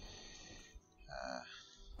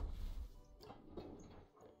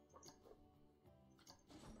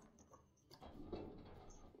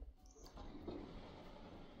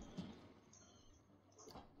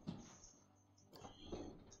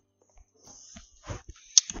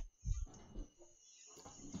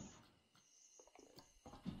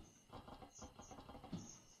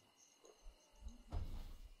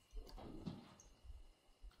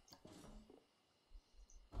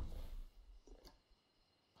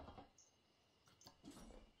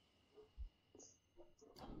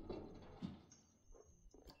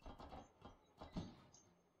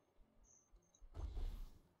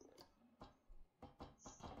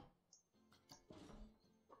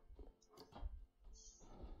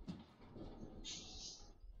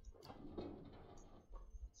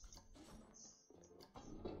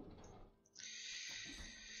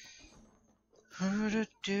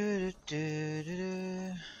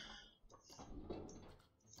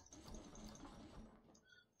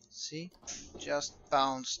 See? Just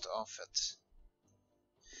bounced off it.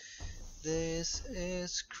 This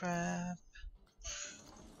is crap.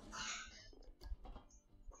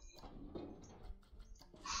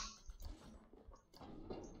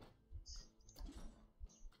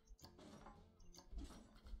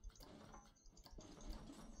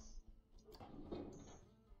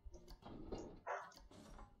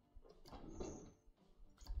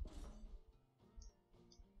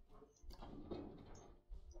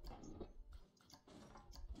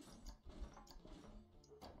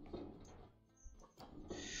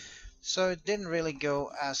 So it didn't really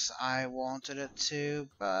go as I wanted it to,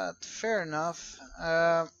 but fair enough.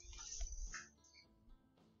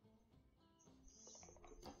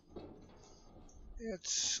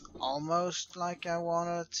 It's almost like I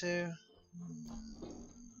wanted it to.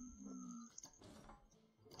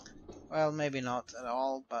 Well, maybe not at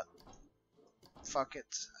all, but fuck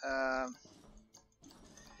it.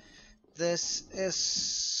 This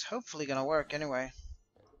is hopefully gonna work anyway.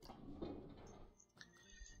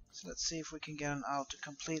 So let's see if we can get an auto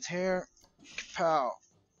complete here. Kapow!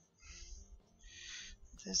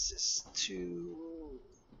 This is too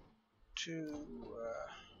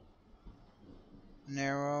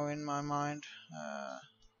narrow in my mind.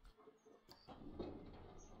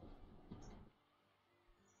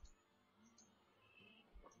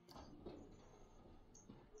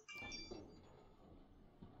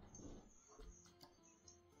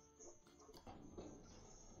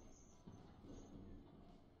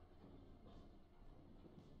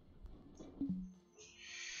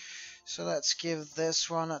 So let's give this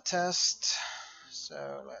one a test.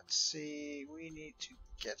 So let's see, we need to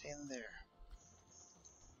get in there.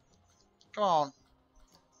 Come on.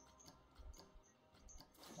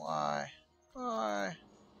 Why? Why?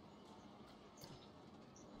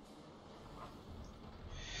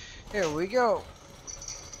 Here we go.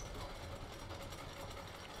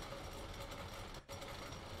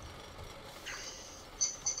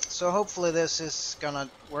 So hopefully this is gonna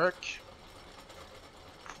work.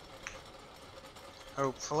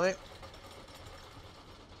 Hopefully.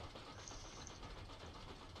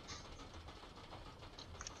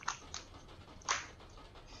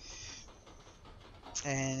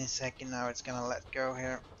 Any second now it's gonna let go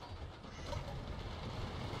here.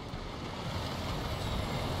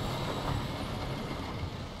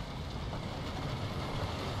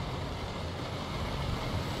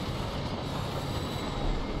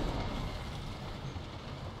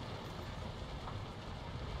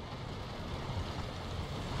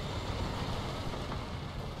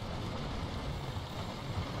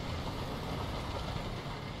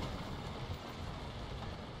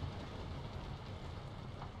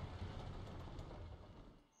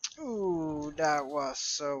 That was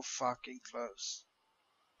so fucking close.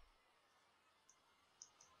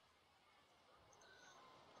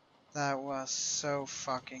 That was so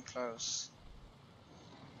fucking close.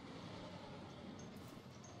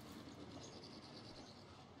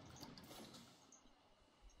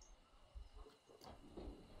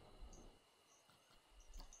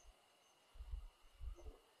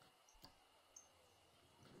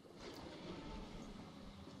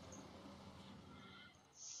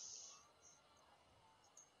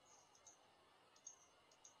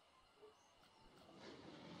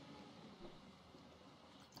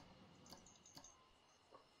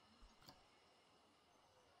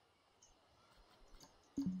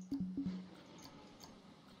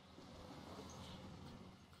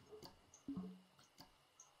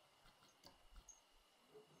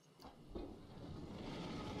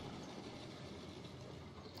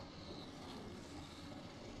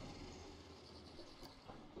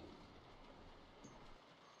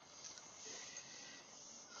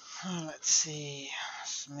 Let's see.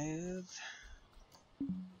 Smooth.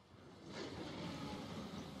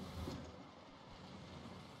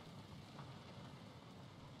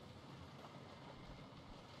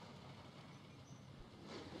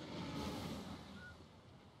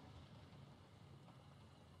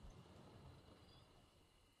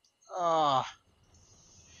 Ah.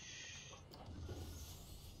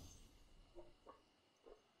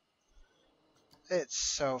 It's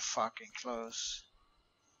so fucking close.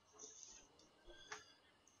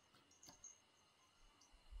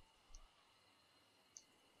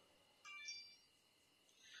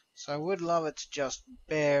 So I would love it to just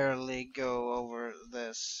barely go over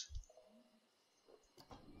this.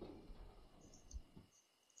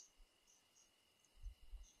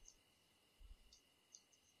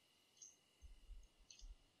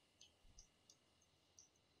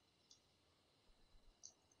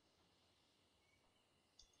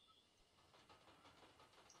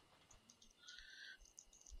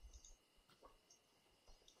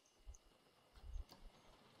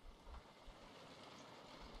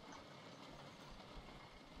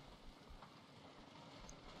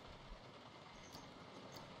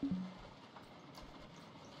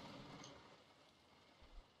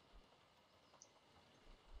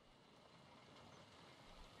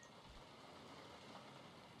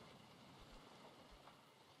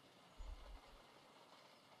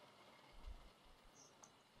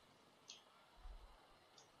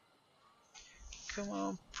 Come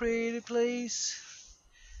on, pretty please.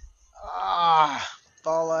 Ah,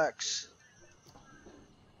 bollocks.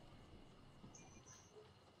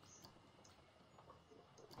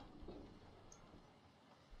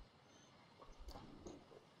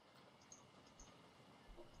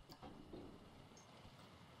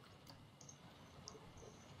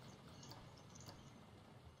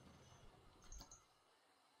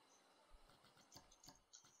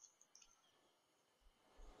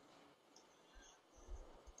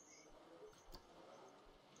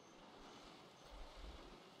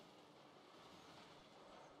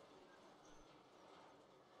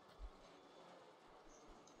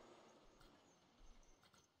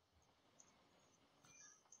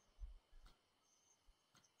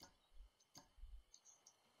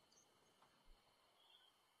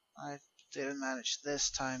 I didn't manage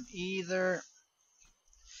this time either.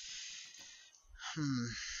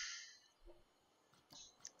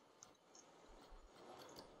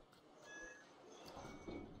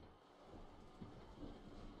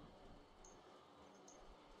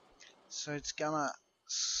 So it's gonna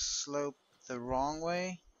slope the wrong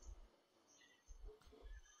way.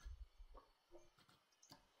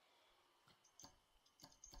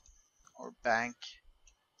 Or bank.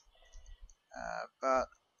 But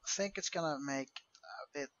I think it's gonna make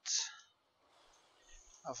a bit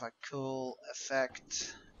of a cool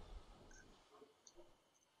effect.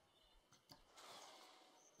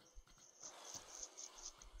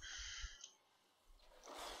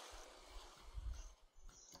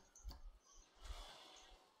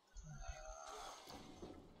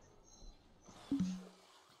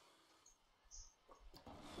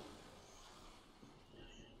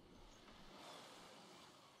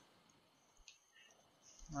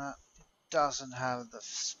 It doesn't have the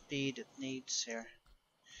speed it needs here.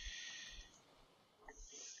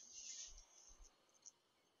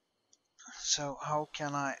 So how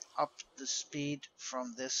can I up the speed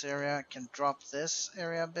from this area? I can drop this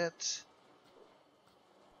area a bit.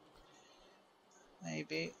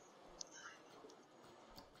 Maybe.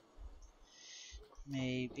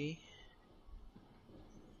 Maybe.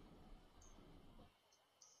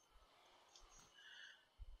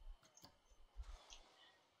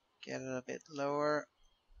 Get it a bit lower.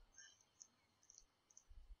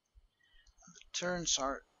 turns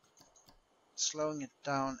are slowing it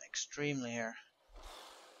down extremely here.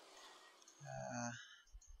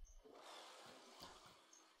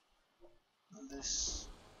 This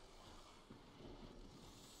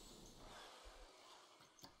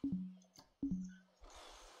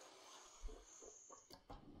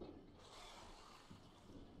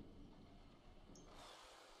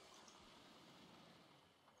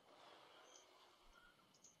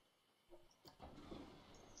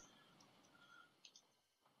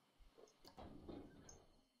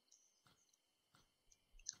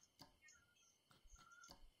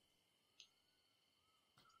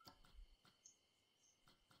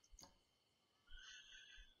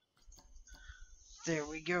there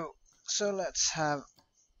we go. So let's have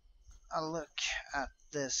a look at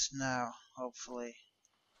this now, hopefully.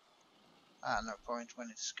 No point when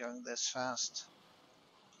it's going this fast.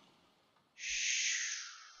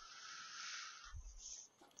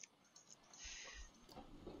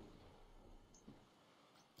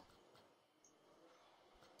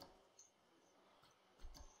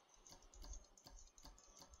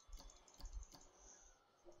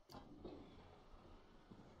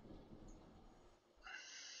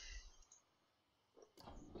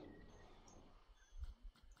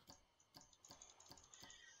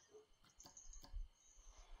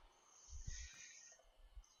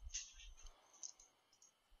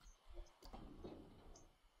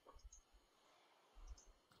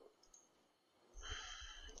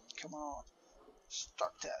 Come on,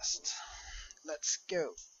 start test. Let's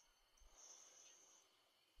go.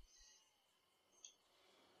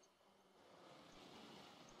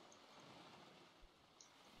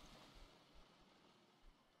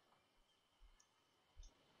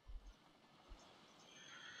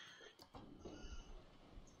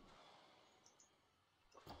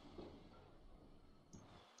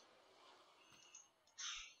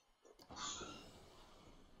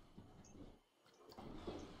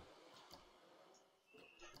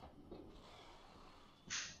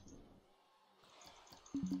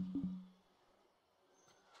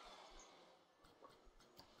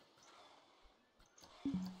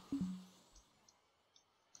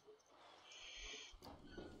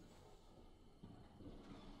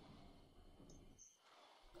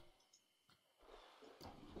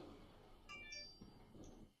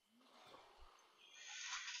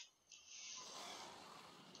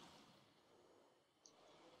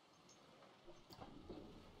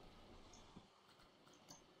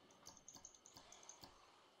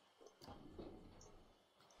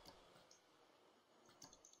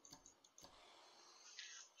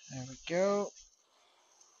 There we go.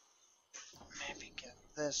 Maybe get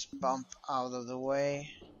this bump out of the way.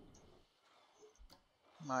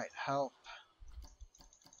 Might help.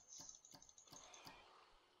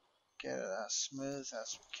 Get it as smooth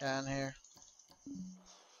as we can here.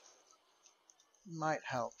 Might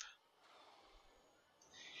help.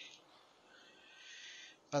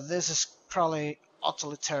 But this is probably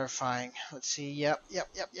utterly terrifying. Let's see. Yep.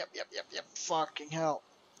 Fucking hell.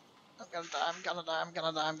 I'm gonna die, I'm gonna die, I'm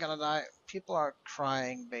gonna die, I'm gonna die. People are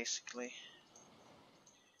crying basically.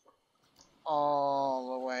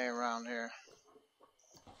 All the way around here.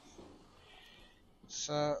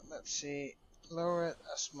 So let's see. Lower it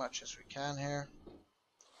as much as we can here.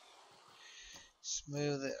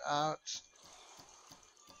 Smooth it out.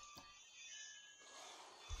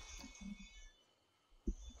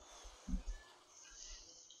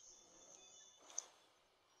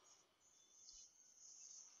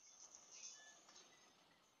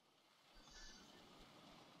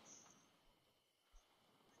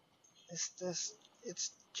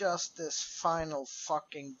 It's just this final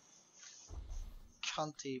fucking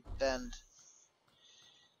cunty bend.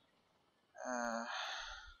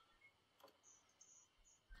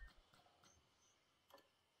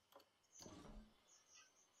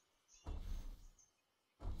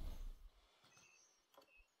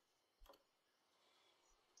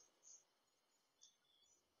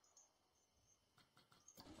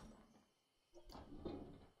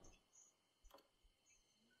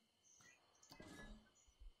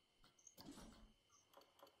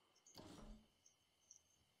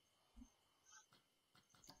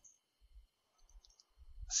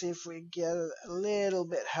 See if we get a little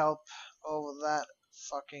bit help over that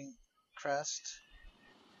fucking crest.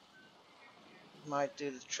 Might do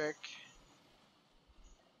the trick.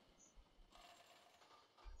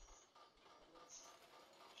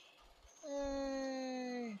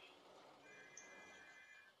 Hey.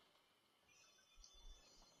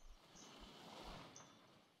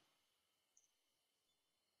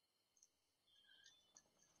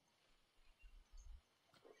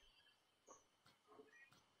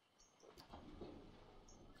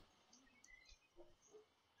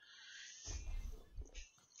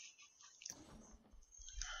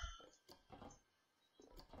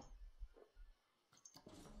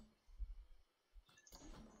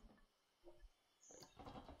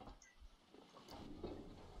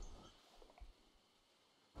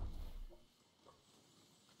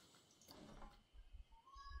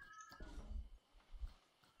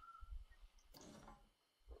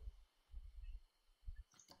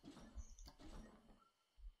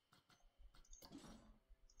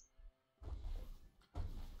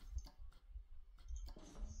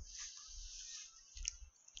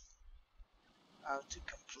 how to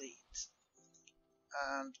complete.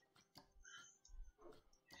 And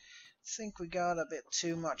I think we got a bit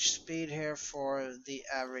too much speed here for the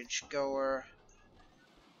average goer.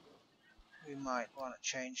 We might want to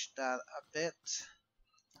change that a bit.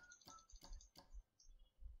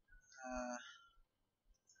 Uh,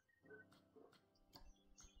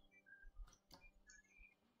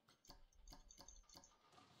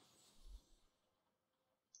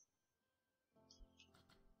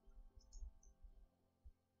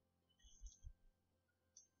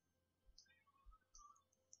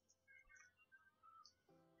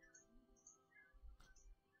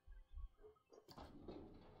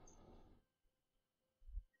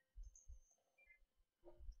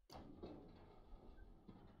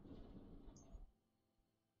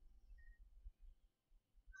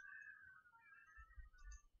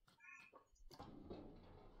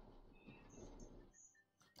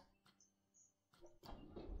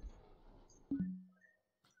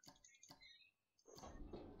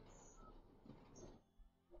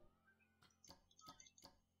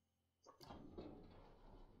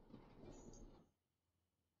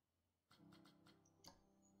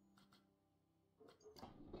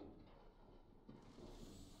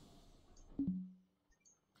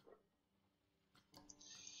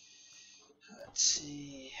 let's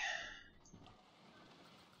see.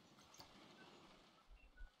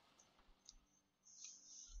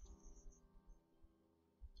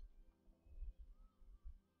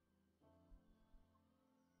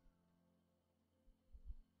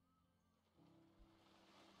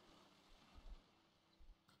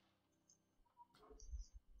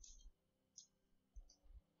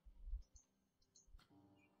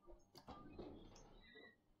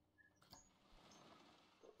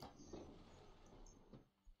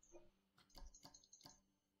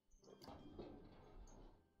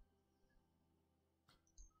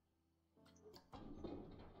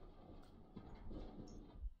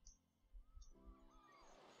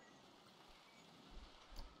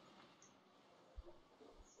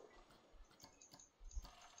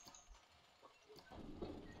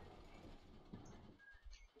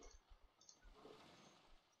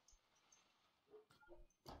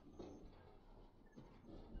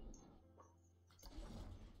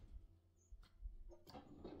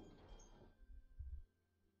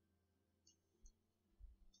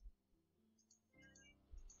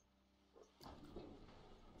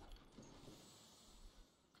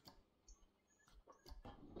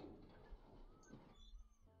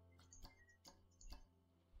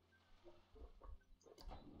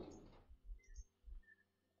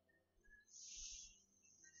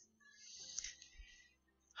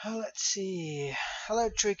 Let's see. Hello,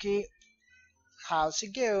 Tricky. How's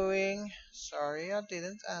it going? Sorry I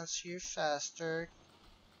didn't answer you faster.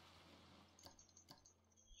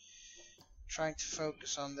 Trying to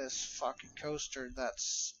focus on this fucking coaster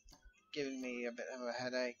that's giving me a bit of a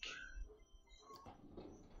headache.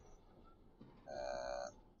 I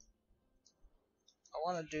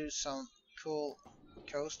want to do some cool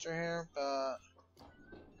coaster here, but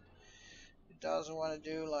it doesn't want to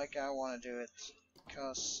do like I want to do it.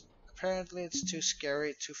 Because apparently it's too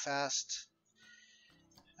scary, too fast.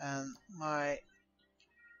 And my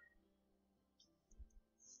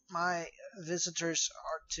visitors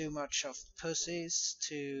are too much of pussies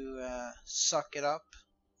to suck it up.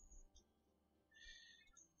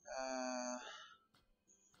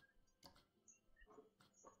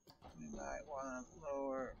 We might want to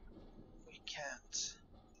lower. We can't.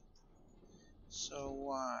 So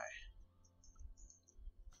why?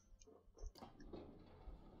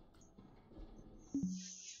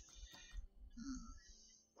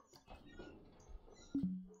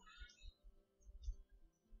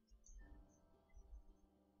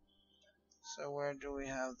 So where do we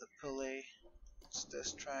have the pulley? It's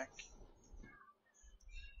this track.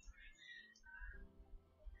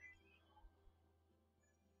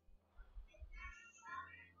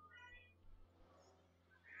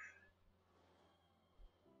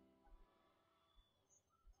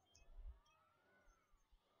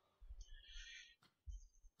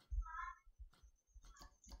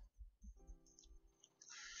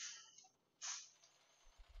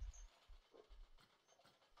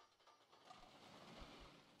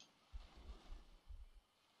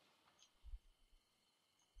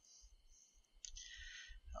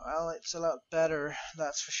 Well, it's a lot better,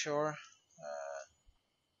 that's for sure.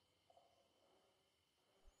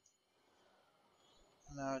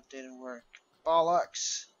 No, it didn't work.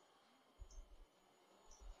 Bollocks!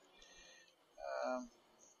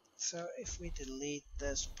 So if we delete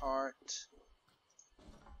this part,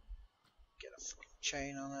 get a fucking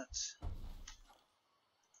chain on it.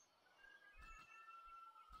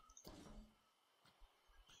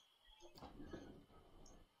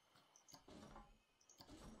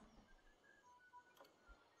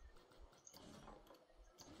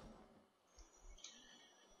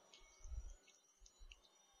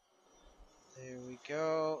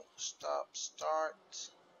 go. Stop, start.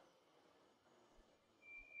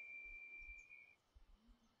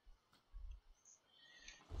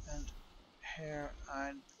 And here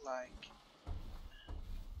I'd like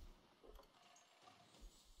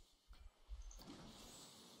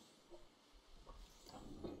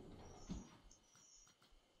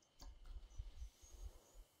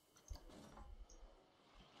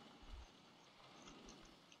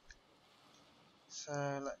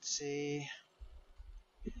so let's see.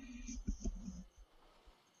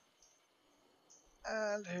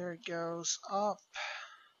 And here it goes up.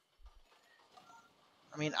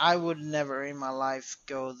 I mean, I would never in my life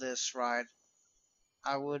go this ride.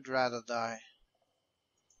 I would rather die.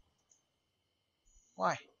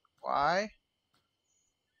 Why? Why?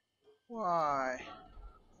 Why?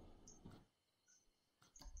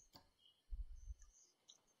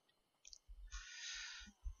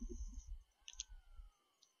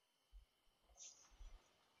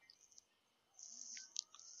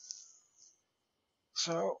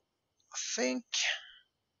 So, I think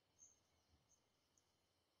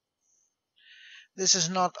this is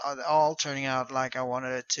not at all turning out like I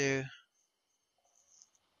wanted it to.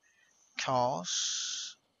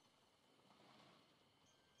 Cause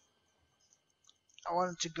I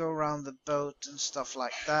wanted to go around the boat and stuff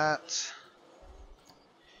like that.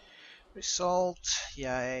 Result,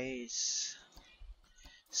 yes.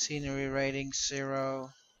 Scenery rating 0.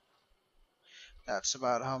 That's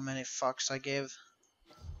about how many fucks I give.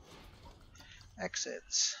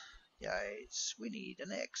 Exits. Yes, we need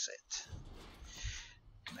an exit.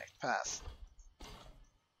 Connect path.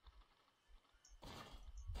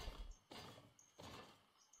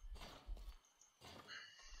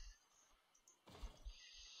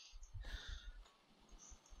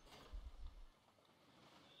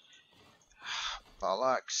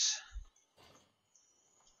 Bollocks.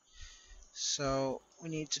 So we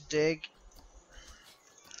need to dig.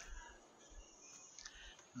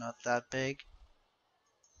 Not that big.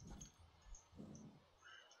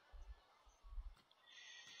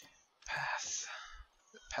 Path.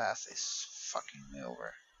 The path is fucking me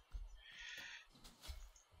over.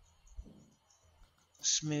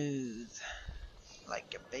 Smooth.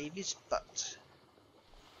 Like a baby's butt.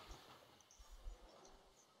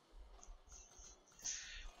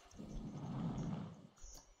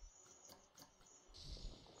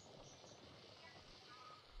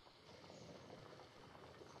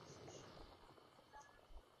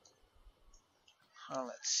 Well,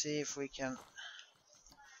 let's see if we can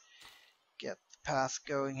get the path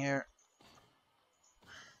going here.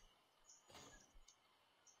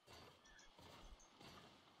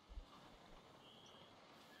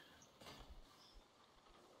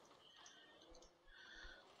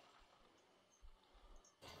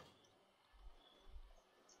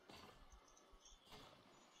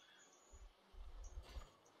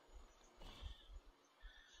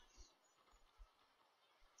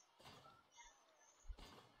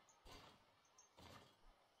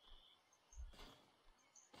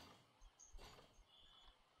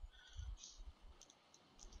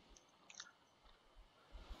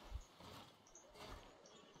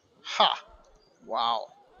 Ha! Wow.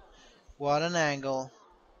 What an angle.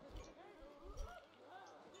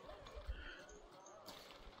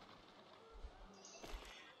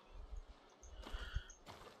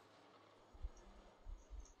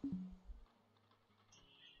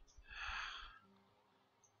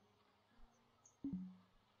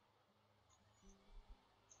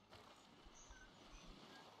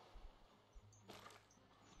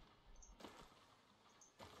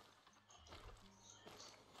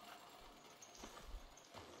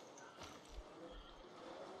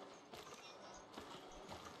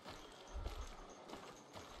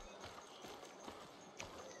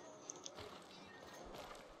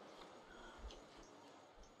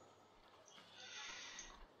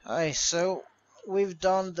 Alright, so we've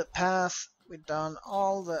done the path, we've done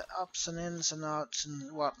all the ups and ins and outs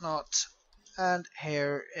and whatnot, and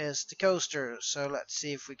here is the coaster. So let's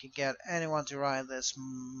see if we can get anyone to ride this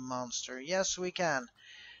monster. Yes, we can.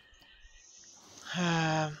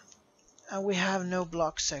 And we have no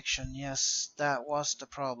block section. Yes, that was the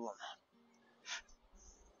problem.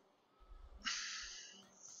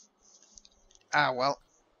 Ah, well.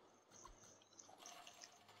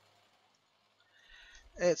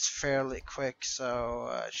 It's fairly quick,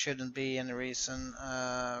 so it shouldn't be any reason.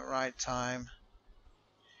 Right time.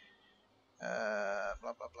 Blah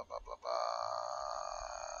blah blah blah blah blah.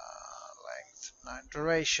 Length 9.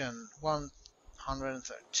 Duration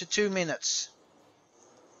 130 to 2 minutes.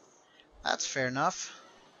 That's fair enough,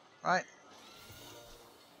 right?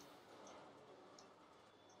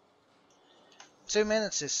 2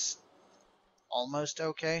 minutes is almost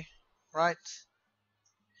okay, right?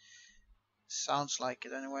 Sounds like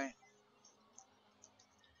it anyway.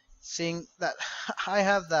 Seeing that I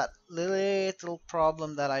have that little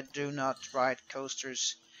problem that I do not write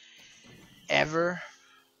coasters ever.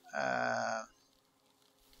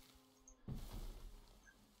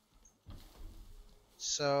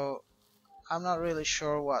 So I'm not really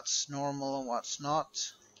sure what's normal and what's not.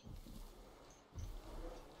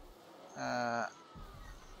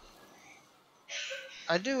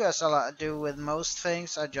 I do as I do with most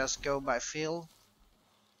things, I just go by feel.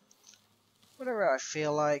 Whatever I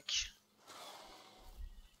feel like.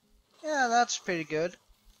 Yeah, that's pretty good,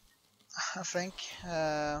 I think.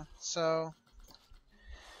 So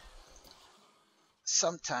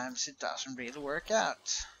sometimes it doesn't really work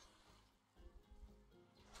out.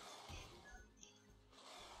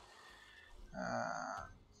 Uh,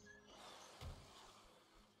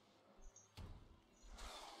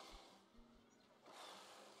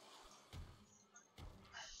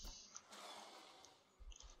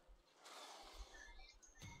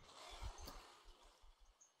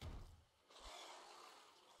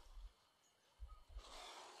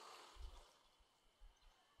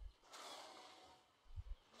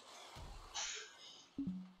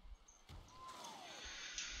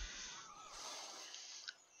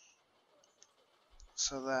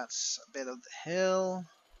 so that's a bit of the hill.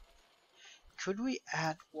 Could we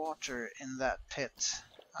add water in that pit?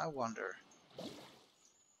 I wonder. A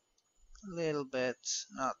little bit,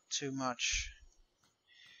 not too much.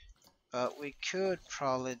 But we could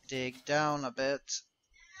probably dig down a bit.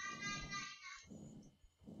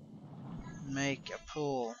 Make a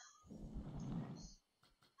pool.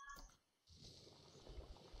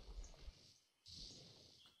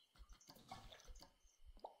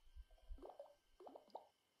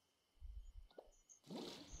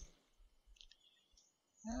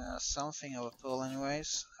 Yeah, something of a pool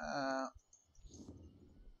anyways.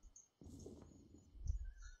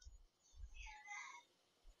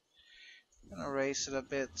 Gonna raise it a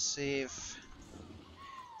bit, see if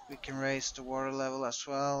we can raise the water level as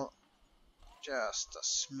well. Just a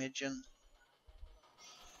smidgen.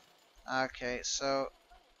 Okay, so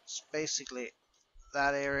it's basically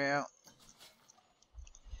that area.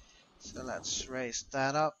 So let's raise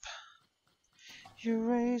that up. You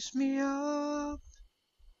raise me up.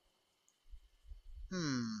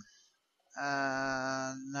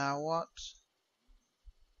 Now what?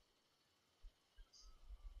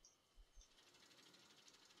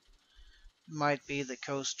 Might be the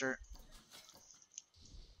coaster.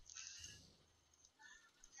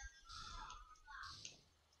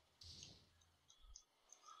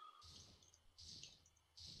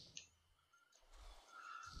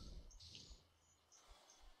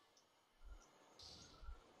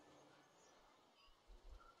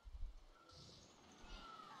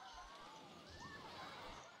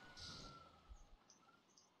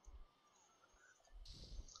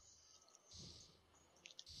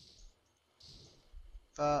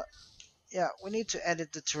 But yeah, we need to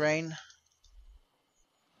edit the terrain.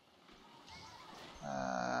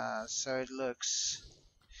 So it looks.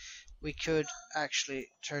 We could actually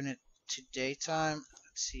turn it to daytime.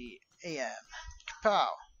 Let's see, AM. Kapow!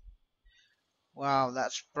 Wow,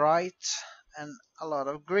 that's bright and a lot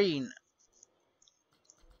of green,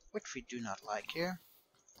 which we do not like here.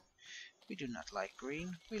 We do not like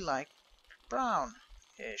green. We like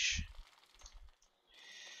brown-ish.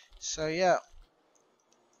 So yeah.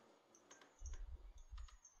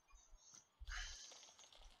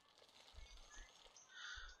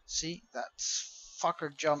 See, that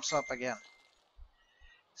fucker jumps up again.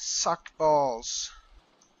 Suck balls.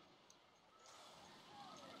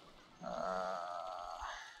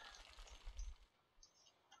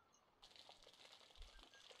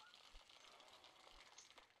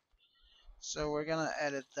 So we're gonna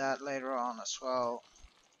edit that later on as well.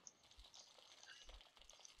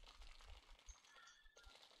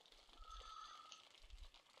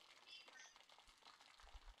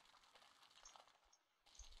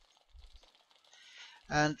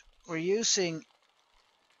 And we're using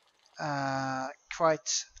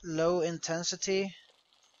quite low intensity.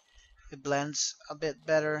 It blends a bit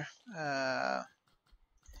better.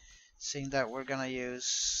 Seeing that we're gonna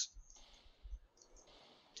use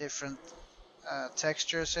different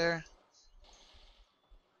textures here.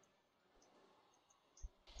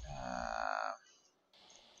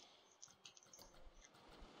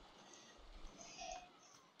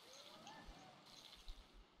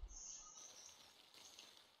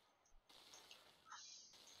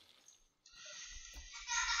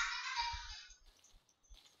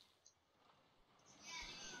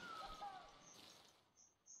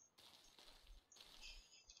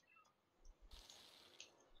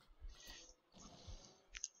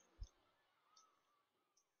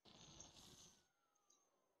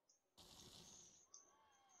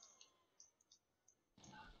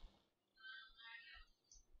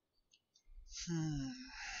 Hmm.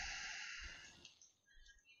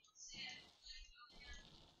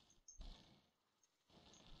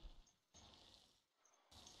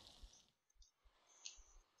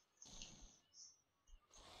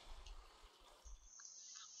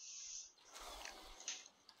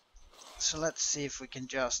 So let's see if we can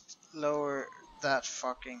just lower that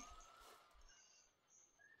fucking...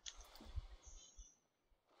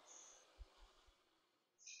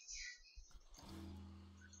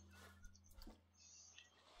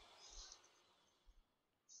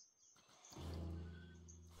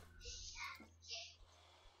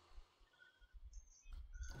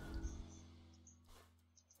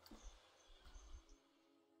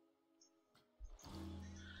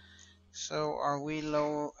 So are we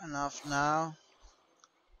low enough now?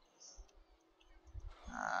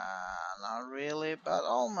 Not really, but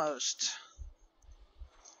almost.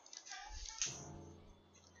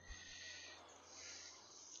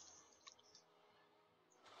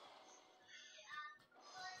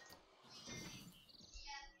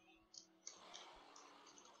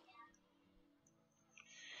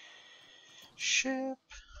 Ship.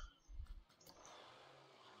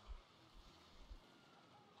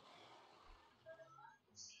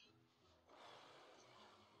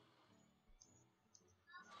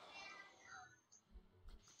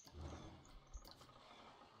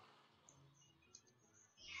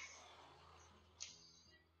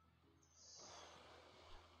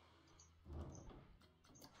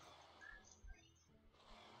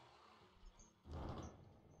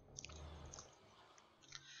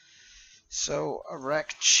 So a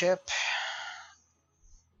wrecked ship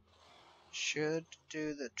should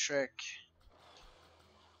do the trick.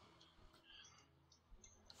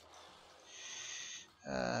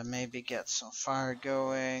 Maybe get some fire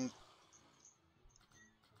going.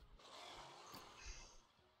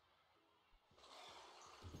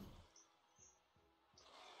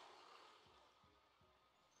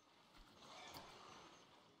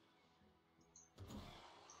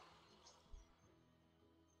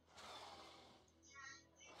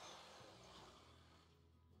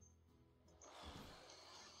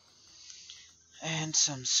 And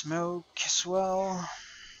some smoke as well.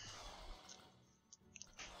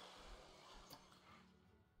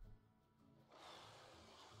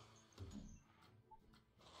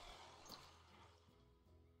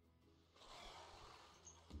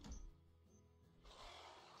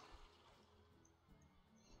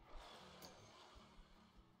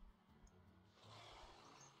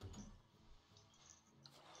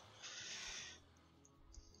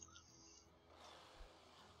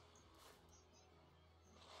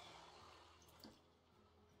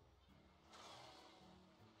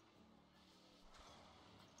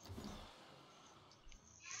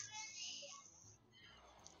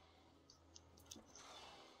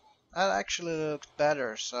 That actually looks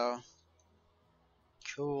better, so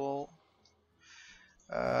cool.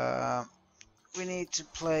 We need to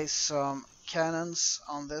place some cannons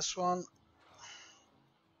on this one.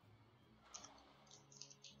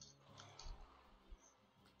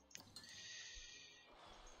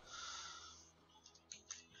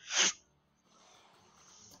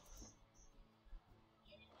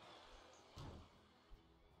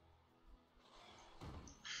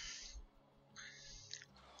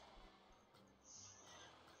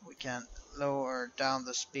 We can lower down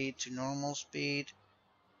the speed to normal speed.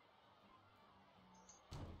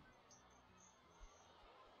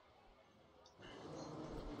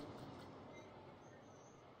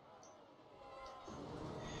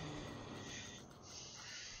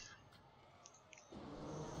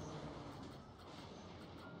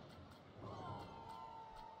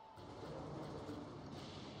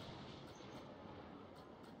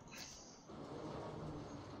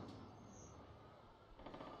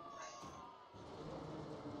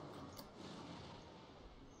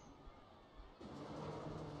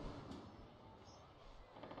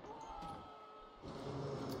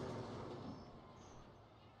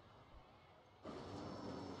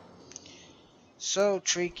 So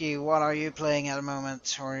Tricky, what are you playing at the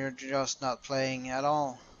moment, or you're just not playing at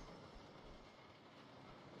all?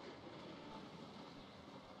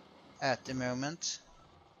 At the moment.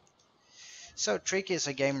 So Tricky is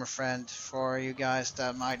a gamer friend for you guys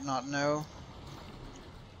that might not know.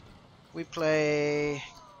 We play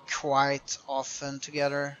quite often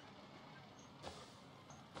together.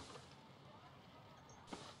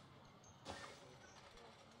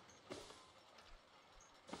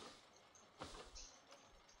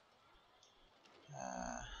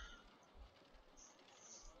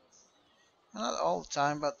 Not all the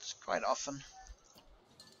time, but quite often.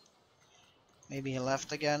 Maybe he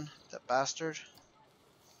left again, that bastard.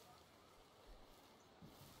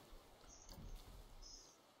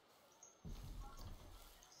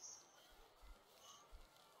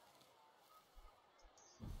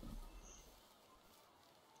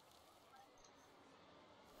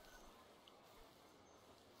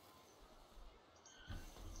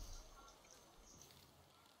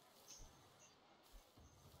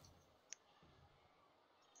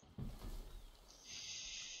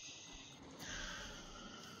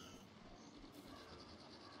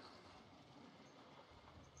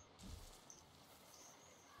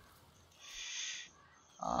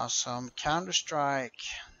 Awesome. Counter-Strike.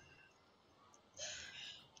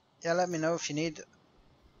 Yeah, let me know if you need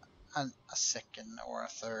a second or a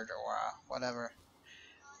third or whatever.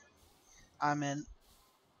 I'm in.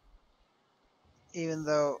 Even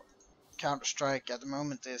though Counter-Strike at the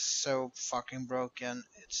moment is so fucking broken,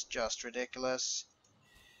 it's just ridiculous.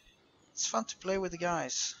 It's fun to play with the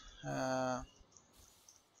guys.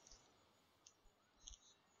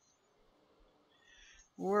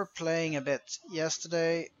 We were playing a bit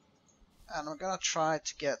yesterday, and I'm gonna try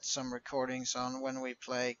to get some recordings on when we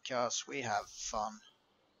play, cause we have fun.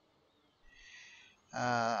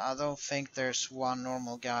 I don't think there's one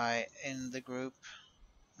normal guy in the group,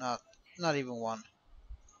 not even one.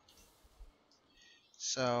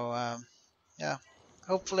 So yeah,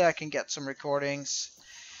 hopefully I can get some recordings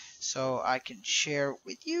so I can share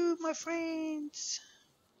with you, my friends.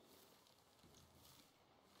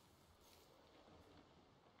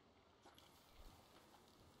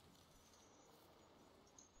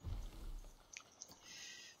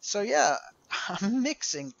 So yeah, I'm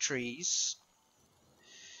mixing trees.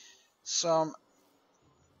 Some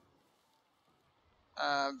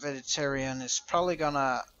vegetarian is probably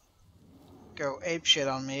gonna go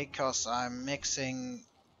apeshit on me because I'm mixing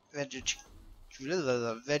vegetations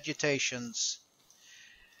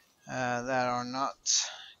that are not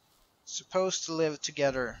supposed to live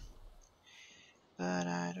together. But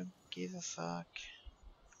I don't give a fuck.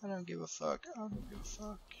 I don't give a fuck. I don't give a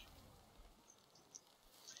fuck.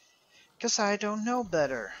 Because I don't know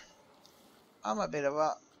better. I'm a bit of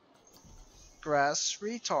a grass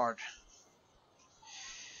retard.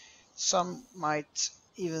 Some might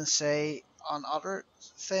even say on other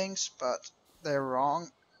things, but they're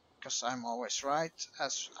wrong. Because I'm always right,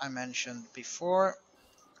 as I mentioned before.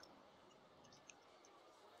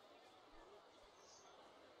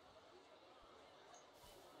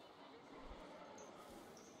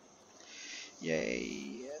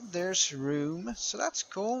 Yay, there's room, so that's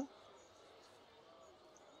cool.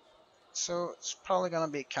 So it's probably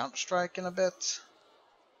gonna be Counter-Strike in a bit.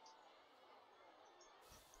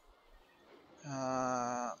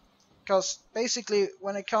 Because basically,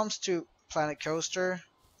 when it comes to Planet Coaster,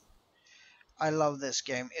 I love this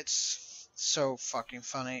game. It's so fucking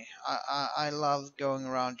funny. I love going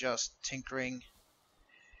around just tinkering.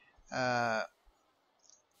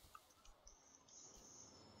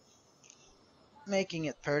 Making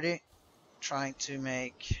it pretty. Trying to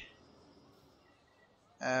make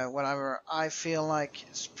whatever I feel like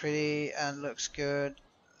is pretty and looks good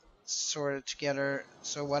sorted together.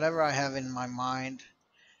 So whatever I have in my mind,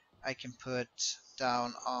 I can put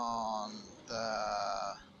down on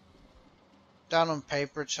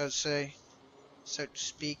paper, so to say, so to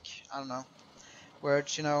speak. I don't know,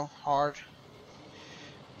 words, you know, hard.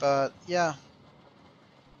 But yeah.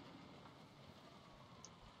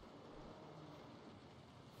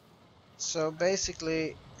 So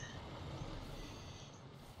basically,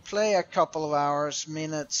 play a couple of hours,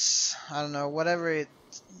 minutes, I don't know, whatever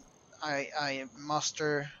I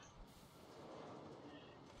muster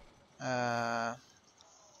at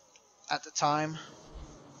the time,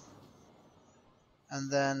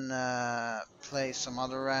 and then play some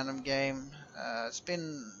other random game. It's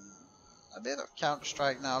been a bit of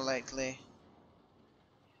Counter-Strike now lately.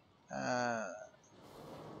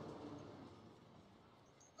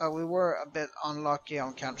 We were a bit unlucky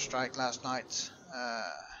on Counter-Strike last night.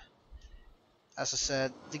 As I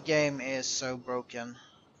said, the game is so broken.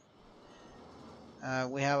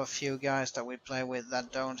 We have a few guys that we play with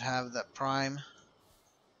that don't have the prime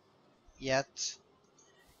yet,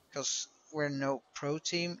 because we're no pro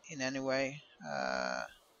team in any way.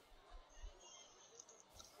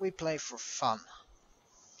 We play for fun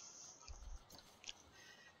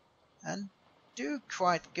and do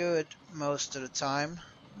quite good most of the time.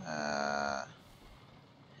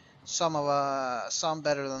 Some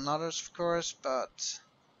better than others, of course, but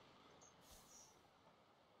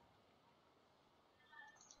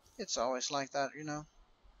it's always like that, you know.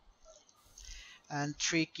 And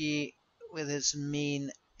Tricky with his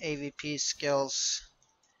mean AVP skills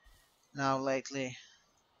now lately.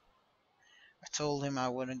 I told him I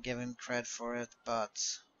wouldn't give him credit for it,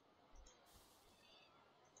 but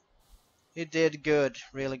he did good,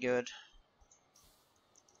 really good.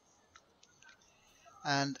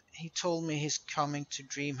 And he told me he's coming to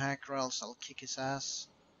DreamHack or else I'll kick his ass.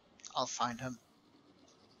 I'll find him.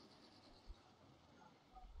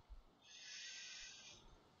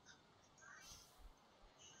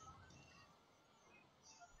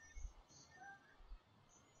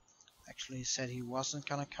 Actually, he said he wasn't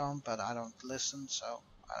gonna come, but I don't listen, so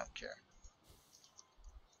I don't care.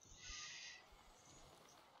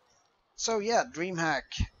 So yeah, DreamHack.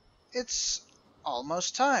 It's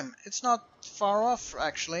almost time. It's not far off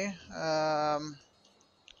actually.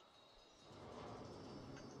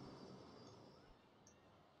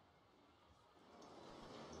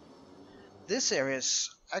 This area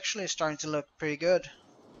is actually starting to look pretty good.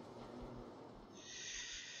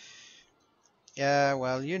 Yeah,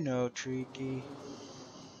 well, you know, Tricky.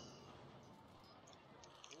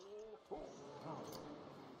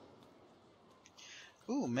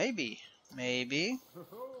 Ooh, maybe. Maybe.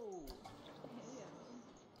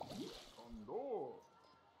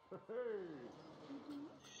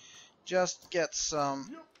 Just get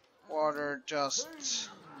some water, just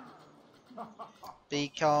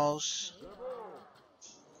because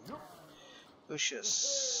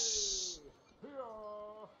bushes.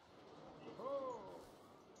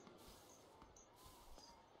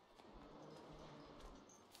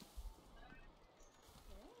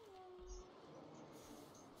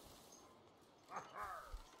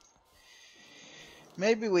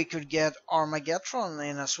 Maybe we could get Armageddon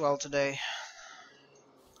in as well today.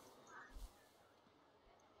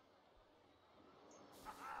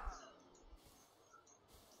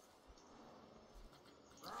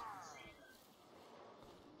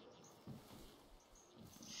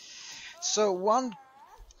 So one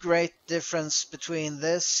great difference between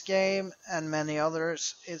this game and many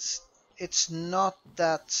others is it's not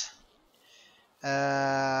that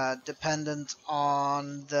dependent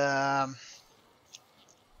on the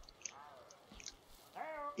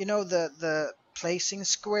the placing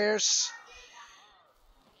squares.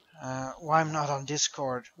 Why I'm not on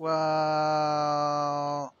Discord?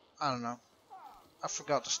 Well, I don't know. I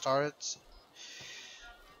forgot to start it.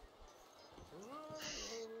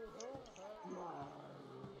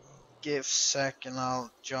 Give sec and I'll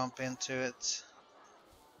jump into it.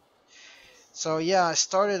 So yeah, I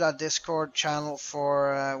started a Discord channel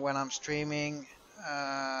for when I'm streaming,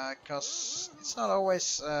 cause it's not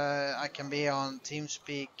always I can be on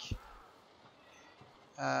TeamSpeak,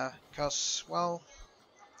 cause well,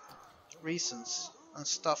 reasons and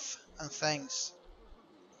stuff and things.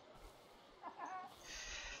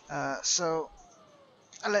 So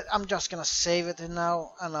I'm just gonna save it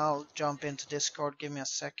now and I'll jump into Discord. Give me a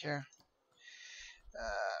sec here.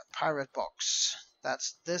 Pirate box.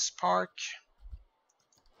 That's this park.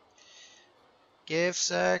 Give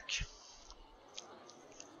sec.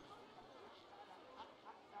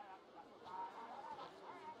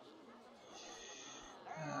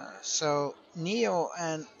 So Neo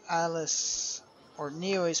and Alice, or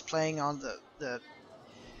Neo is playing on the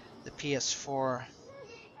PS4.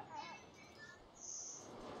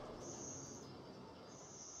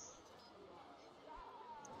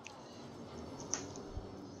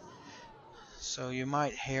 So you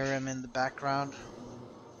might hear him in the background.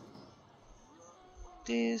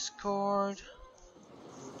 Discord.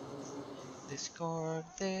 Discord.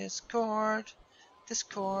 Discord.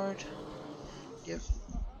 Discord. Give.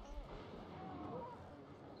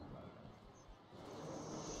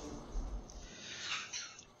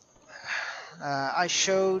 I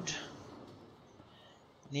showed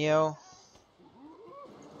Neo.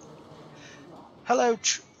 Hello,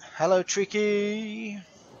 hello, Tricky.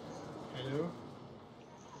 Hello.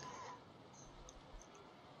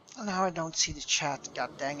 Now I don't see the chat.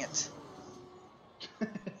 God dang it.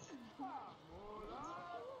 There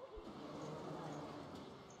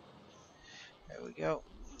we go.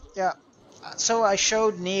 Yeah. So I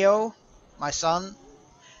showed Neo, my son,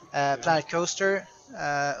 Planet Coaster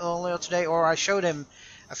earlier today, or I showed him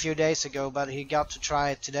a few days ago, but he got to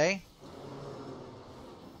try it today.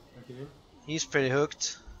 Okay. He's pretty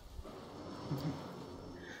hooked.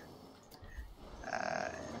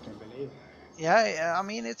 I can believe. Yeah, I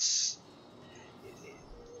mean it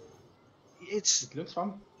looks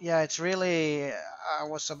fun. Yeah, it's really, I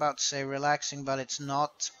was about to say relaxing, but it's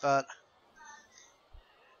not. But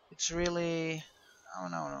it's really, I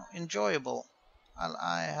don't know, enjoyable.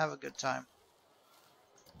 I have a good time.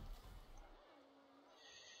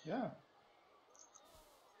 Yeah.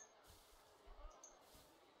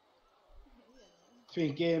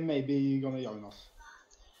 Twinkie, maybe you're gonna join us.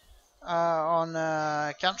 On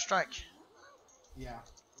Counter-Strike. Yeah.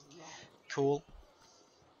 Cool.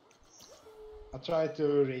 I tried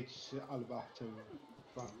to reach Alba too,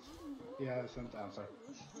 but he hasn't answered.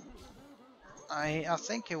 I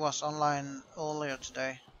think he was online earlier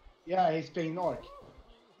today. Yeah, he's playing Orc.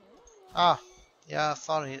 Ah, yeah, I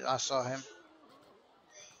thought I saw him.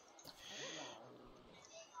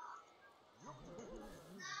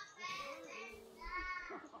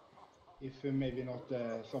 If maybe not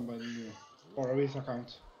somebody borrow his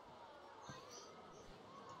account.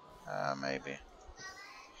 Maybe.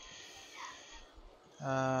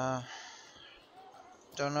 Uh,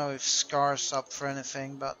 don't know if Scar's up for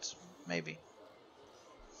anything, but maybe.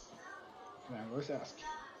 I always ask.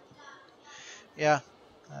 Yeah.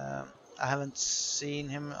 I haven't seen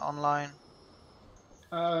him online.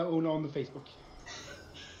 Only on the Facebook.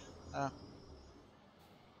 Uh,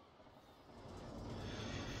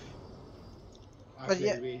 I but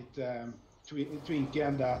yeah. played with Twinkie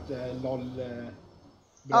and that LOL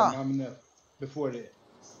Ah, Bromman before it.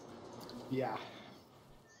 Yeah,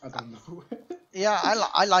 I don't know. yeah.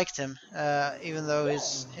 I liked him, even though Yeah.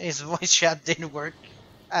 his voice chat didn't work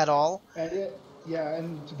at all. Yeah, yeah,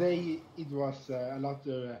 and today it was a lot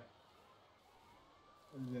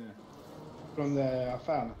from the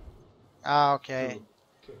fan Ah, okay. too.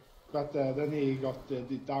 Okay. But then he got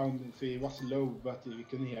it down, so he was low, but you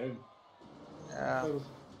can hear him. Yeah. That was,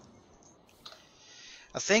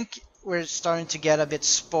 I think we're starting to get a bit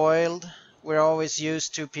spoiled. We're always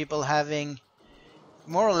used to people having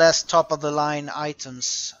more or less top of the line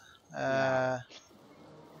items. yeah.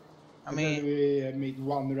 I And then mean, we made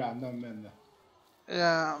one random and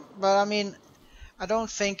yeah, but I mean, I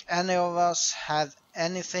don't think any of us have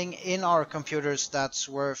anything in our computers that's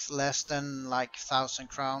worth less than like 1,000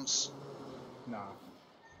 crowns. nah.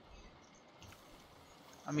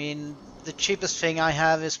 I mean, the cheapest thing I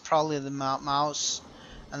have is probably the mouse,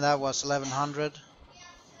 and that was 1,100.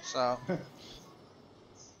 So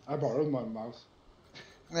I borrowed my mouse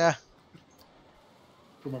yeah,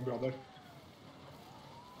 from my brother.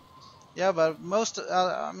 yeah, but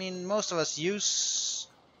I mean, most of us use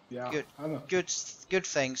Yeah, good, I know, good, good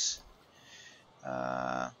things.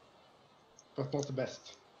 Uh, but not the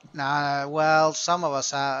best. Nah, well, some of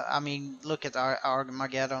us. I mean, look at our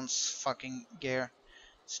Armageddon's fucking gear.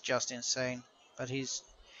 It's just insane. But he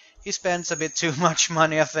spends a bit too much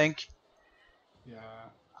money, I think. Yeah.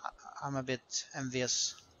 I'm a bit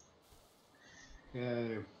envious.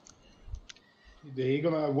 Uh, they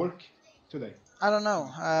gonna work today? I don't know.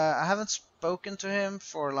 No. I haven't spoken to him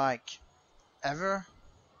for like ever.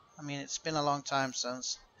 I mean, it's been a long time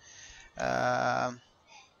since. Um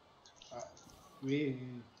Uh, we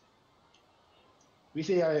we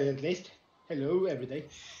say at least hello every day,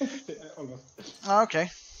 almost okay.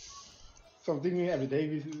 something every day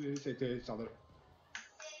we say to each other.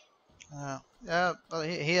 Yeah, but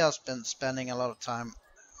he has been spending a lot of time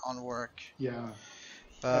on work. Yeah,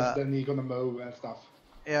 and But then he gonna mow and stuff.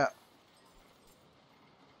 yeah,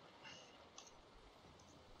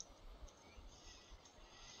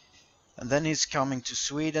 and then he's coming to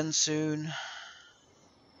Sweden soon.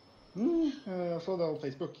 I saw that on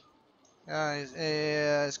Facebook.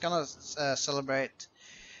 Yeah, he's gonna celebrate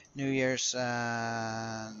New Year's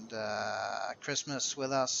and Christmas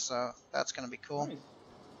with us, so that's gonna be cool. Nice,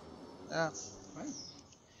 Yeah, nice.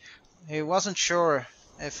 he wasn't sure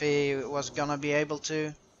if he was gonna be able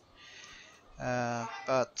to,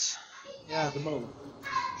 but yeah, At the mow.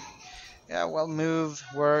 yeah. Well, move,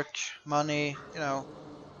 work, money,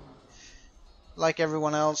 like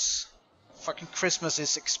everyone else. Fucking Christmas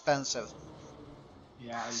is expensive.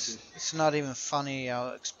 Yeah, it is. It's not even funny how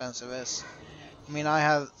expensive it is. I mean, I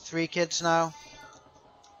have 3 kids now.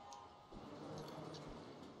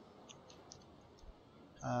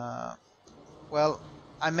 Uh, Well,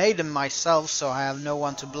 I made them myself, so I have no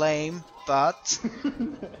one to blame, but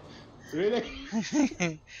Really?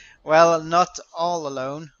 well, not all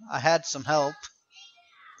alone. I had some help.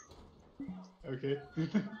 Okay.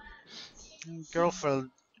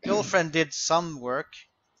 Girlfriend did some work.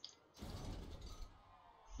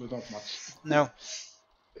 But not much. No.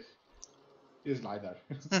 Just lie there.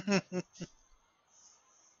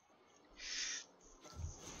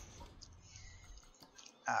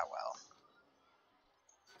 Well.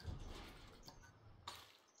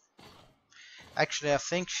 Actually, I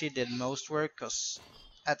think she did most work because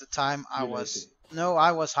at the time I You was lazy. no,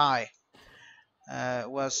 I was high.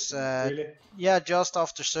 Was Really? yeah, just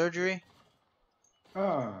after surgery.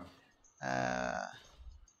 Ah. Uh,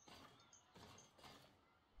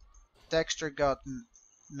 Dexter got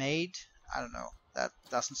made. I don't know. That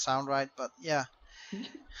doesn't sound right, but yeah.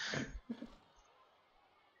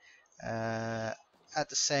 Uh, at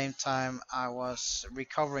the same time, I was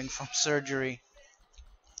recovering from surgery.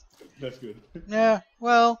 That's good. Yeah,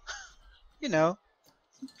 well, you know,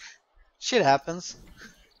 shit happens.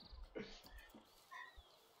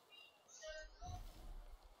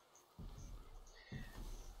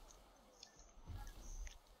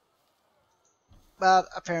 But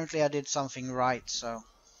apparently, I did something right, so.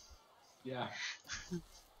 Yeah.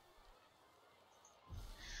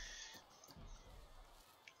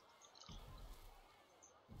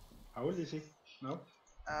 How old is he? No?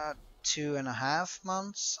 2.5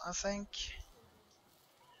 months, I think.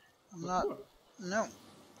 I'm Not not. sure. No.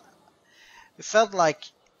 It felt like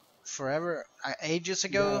forever, ages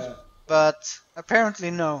ago, Yeah. but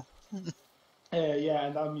apparently no. Yeah,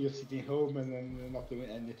 and I'm just sitting home and then not doing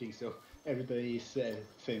anything, so every day is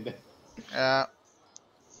same day. Uh,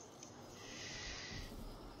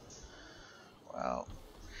 well,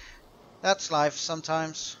 that's life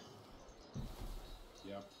sometimes.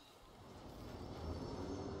 Yeah.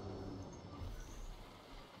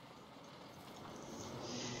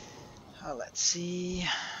 Let's see.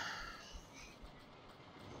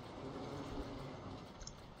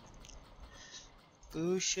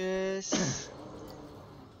 Bushes.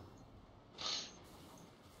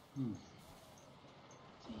 Hmm.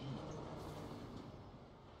 See.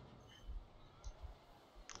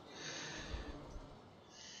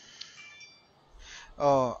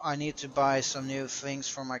 Oh, I need to buy some new things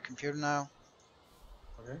for my computer now.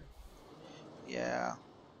 Okay. Yeah.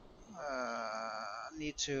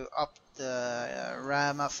 Need to up the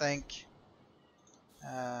RAM, I think.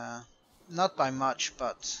 Uh, Not by much,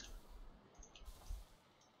 but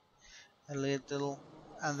a little.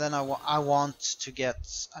 And then I want to get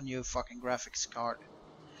a new fucking graphics card.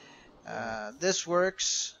 Yeah. This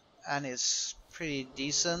works and it's pretty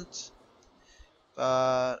decent,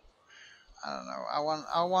 but I don't know.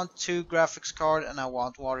 I want two graphics card and I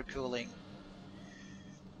want water cooling.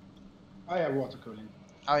 I have water cooling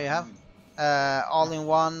Oh, you on have mine. all Yeah. in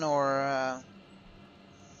one or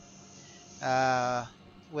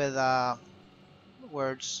with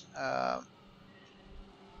words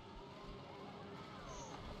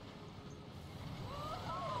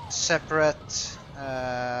separate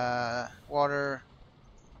water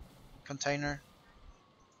container.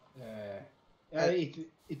 Uh, Uh,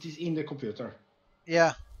 it is in the computer.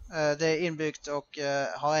 ja, det är inbyggt och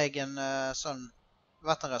har egen sån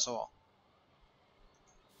vattenreservoar.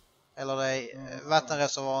 Eller det är, Right.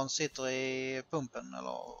 vattenreservoaren sitter i pumpen eller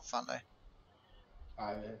vad fan det är.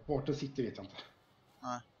 Nej, vart den sitter vet jag inte.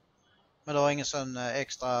 Nej. Men du har ingen sån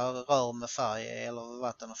extra rör med färg i eller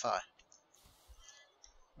vatten och färg?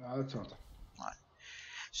 Ja, det tror jag inte. Nej.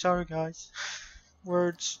 Sorry guys.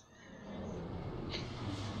 Words.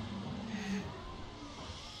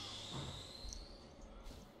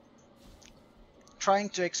 Trying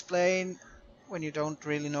to explain when you don't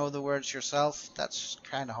really know the words yourself, that's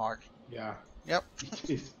kind of hard. Yeah, Yep. it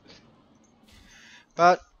is.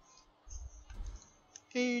 But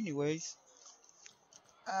anyways,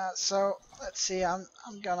 so let's see. I'm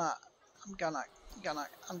gonna,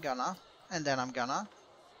 and then I'm gonna.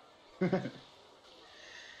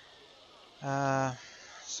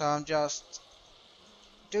 So I'm just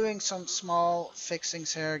doing some small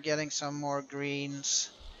fixings here, getting some more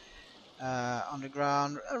greens on the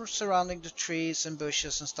ground, surrounding the trees and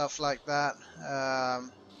bushes and stuff like that.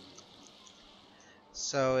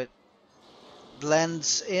 So it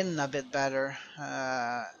blends in a bit better.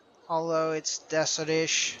 Although it's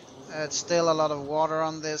desertish, it's still a lot of water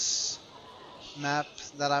on this map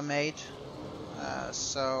that I made.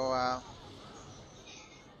 So I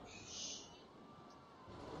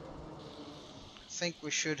think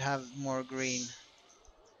we should have more green.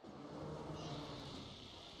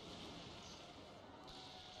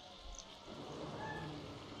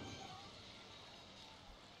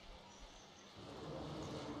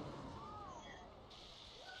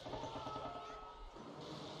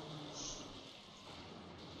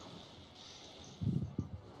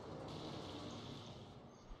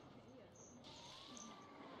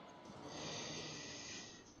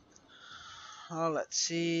 Oh, let's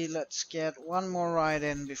see. Let's get one more ride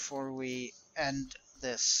in before we end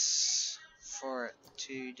this for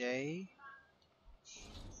today.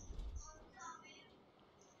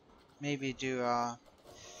 Maybe do a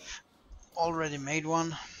already made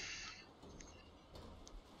one.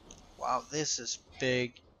 Wow, this is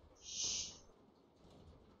big.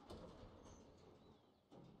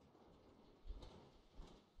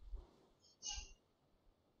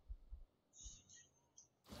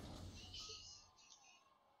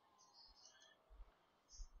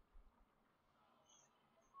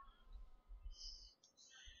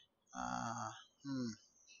 Uh, hmm,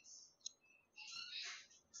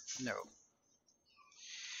 no.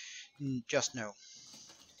 Just no.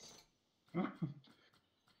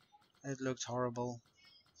 It looks horrible.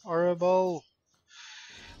 Horrible.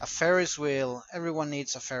 A Ferris wheel. Everyone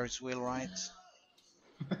needs a Ferris wheel, right?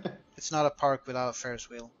 It's not a park without a Ferris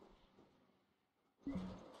wheel.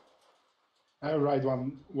 I ride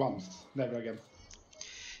one once, never again.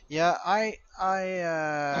 Yeah, I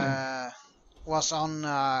was on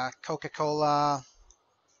Coca-Cola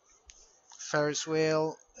Ferris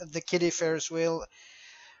wheel, the kiddie Ferris wheel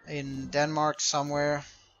in Denmark somewhere.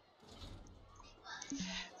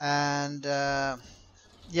 And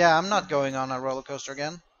yeah, I'm not going on a roller coaster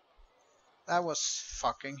again. That was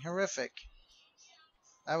fucking horrific.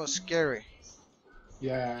 That was scary.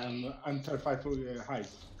 Yeah, I'm terrified for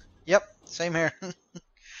heights. Yep, same here.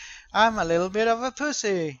 I'm a little bit of a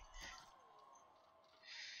pussy.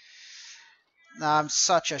 Nah, I'm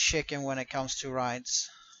such a chicken when it comes to rides.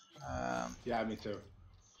 Um, Yeah, me too.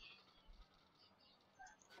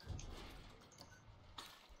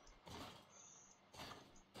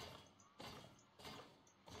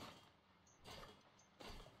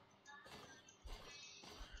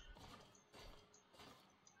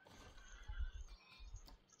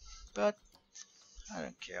 but I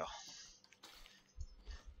don't care.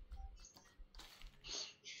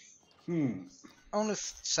 Hmm. Only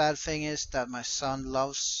sad thing is that my son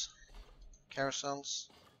loves carousels,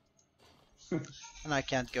 and I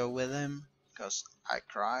can't go with him because I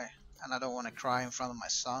cry, and I don't want to cry in front of my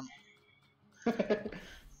son.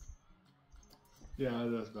 Yeah,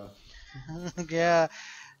 that's bad. Yeah,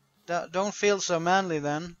 don't feel so manly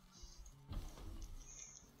then.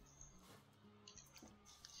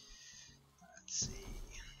 Let's see.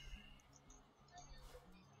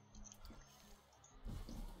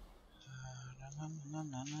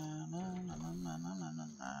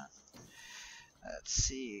 Let's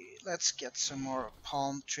see. Let's get some more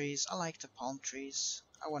palm trees. I like the palm trees.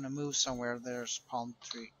 I want to move somewhere there's palm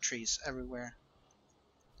trees everywhere.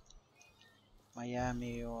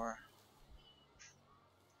 Miami or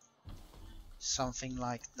something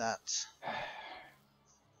like that.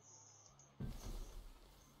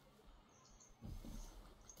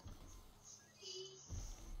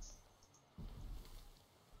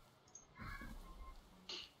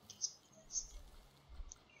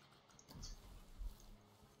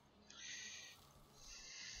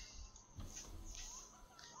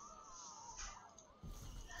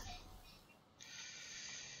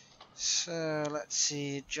 So let's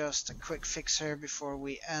see, just a quick fix here before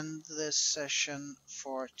we end this session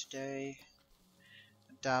for today.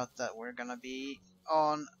 I doubt that we're gonna be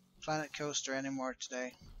on Planet Coaster anymore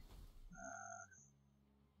today.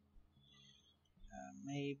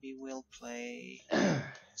 Maybe we'll play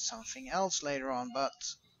something else later on, but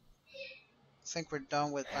I think we're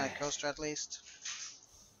done with Planet Coaster at least.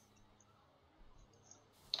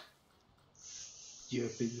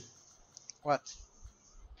 Stupid. What?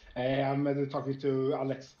 I'm talking to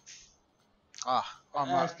Alex. Ah,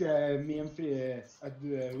 Ask me and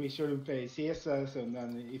we should play CS soon,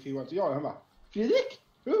 and if he wants to, ja, han bara, Fredrik?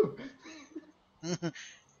 Ooh.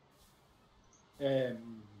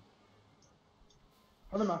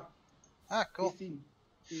 Han är med. Ah, cool. He's in.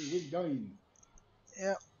 He will join.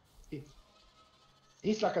 Yeah.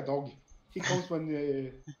 He's like a dog. He comes when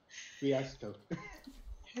we ask to.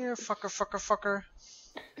 Here, fucker.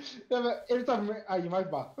 Every time I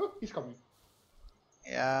invite bara, oh, he's coming.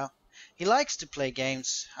 Yeah. He likes to play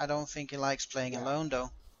games. I don't think he likes playing alone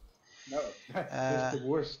though. No, that's the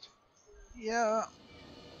worst. Yeah.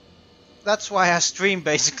 That's why I stream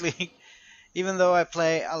basically. Even though I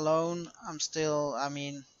play alone, I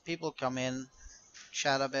mean, people come in,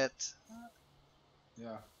 chat a bit.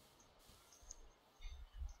 Yeah.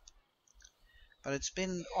 But it's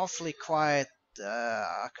been awfully quiet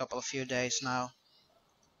a few days now.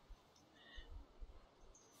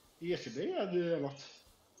 Yesterday I did a lot.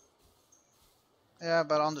 Yeah,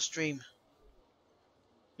 but on the stream.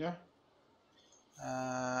 Yeah.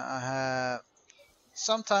 I have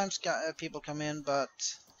sometimes people come in, but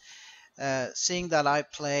seeing that I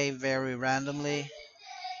play very randomly,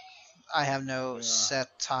 I have no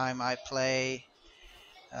set time I play.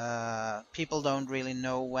 People don't really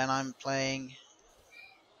know when I'm playing.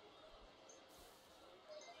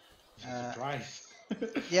 It's a surprise.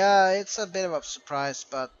 Yeah, it's a bit of a surprise,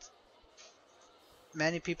 but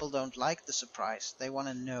many people don't like the surprise. They want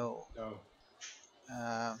to know. No.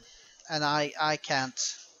 And I can't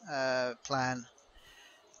plan.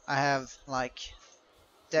 I have like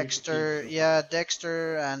Dexter, yeah,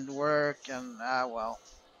 Dexter and work and well.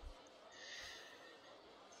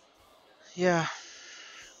 Yeah.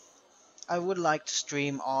 I would like to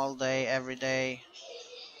stream all day, every day,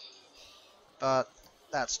 but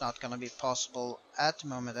that's not gonna be possible at the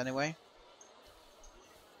moment anyway.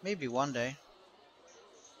 Maybe one day.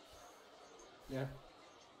 Yeah.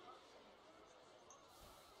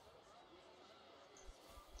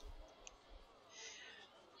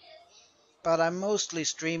 But I'm mostly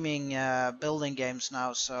streaming building games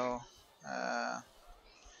now, so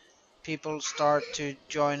people start to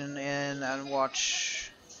join in and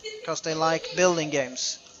watch because they like building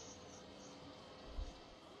games.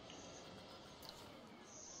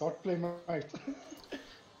 Start playing right.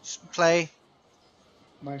 Play.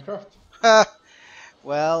 Minecraft.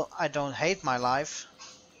 Well, I don't hate my life.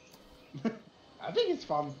 I think it's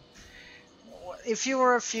fun. If you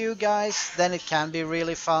were a few guys, then it can be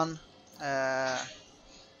really fun. Uh,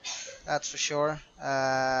 that's for sure.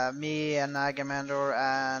 Me and Agamemnon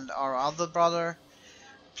and our other brother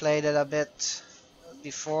played it a bit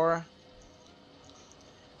before,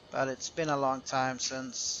 but it's been a long time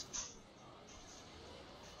since.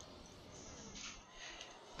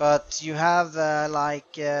 But you have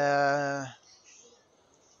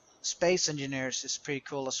space engineers is pretty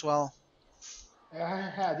cool as well. I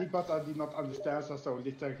had it, but I did not understand, so I sold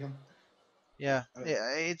it again. Yeah, I,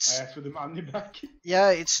 I it's asked for the money back.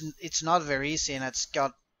 it's not very easy, and it's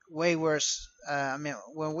got way worse. I mean,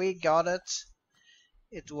 when we got it,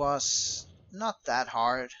 it was not that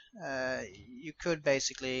hard. You could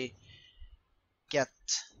basically get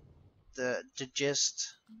the gist,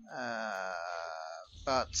 uh,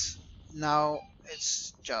 but now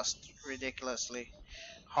it's just ridiculously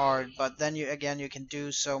hard. But then you can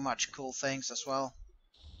do so much cool things as well.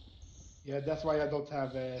 Yeah, that's why I don't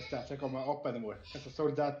have StatTech on my op anymore, because I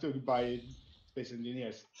sold that to buy Space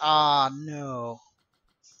Engineers. Ah, no.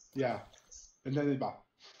 Yeah, and then it's about,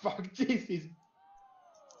 fuck this is.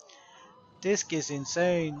 This is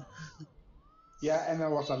insane. Yeah, and I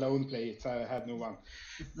was alone play it, so I had no one.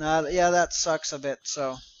 Nah, yeah, that sucks a bit.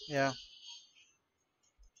 So, yeah.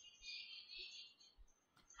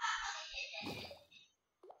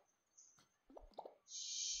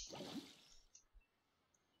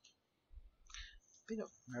 Bit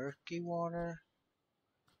of murky water.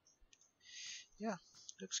 Yeah,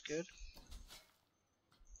 looks good.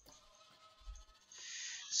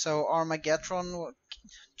 So Armageddon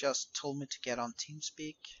just told me to get on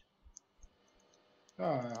TeamSpeak.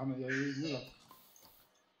 Ja, jag gjorde det.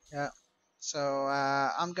 Yeah. So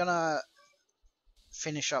I'm gonna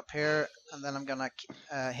finish up here, and then I'm gonna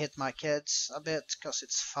hit my kids a bit because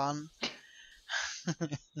it's fun.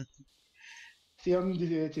 Se om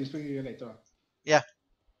det tillspelar later va? Yeah.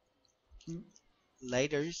 Mm.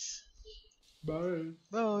 Laters. Bye.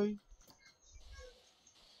 Bye.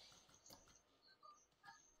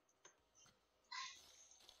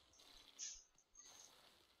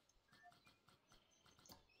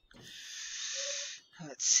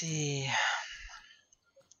 Let's see.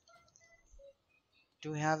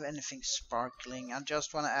 Do we have anything sparkling? I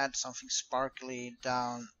just want to add something sparkly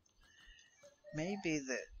down. Maybe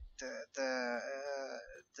the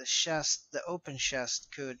chest, the open chest,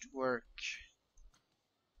 could work.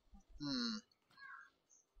 Hmm.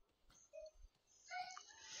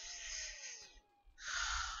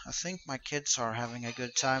 I think my kids are having a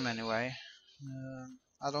good time anyway.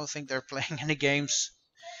 I don't think they're playing any games.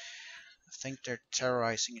 I think they're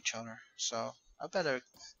terrorizing each other. So I better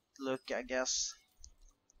look, I guess.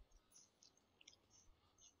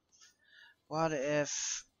 What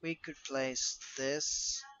if we could place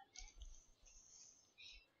this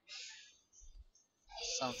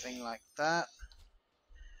something like that,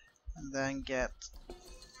 and then get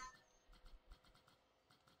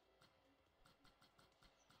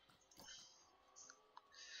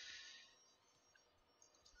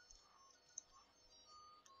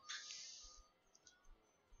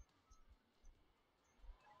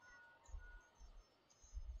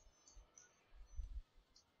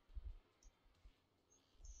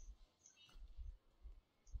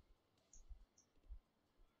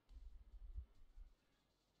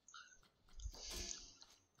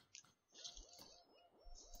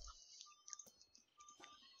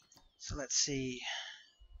so let's see.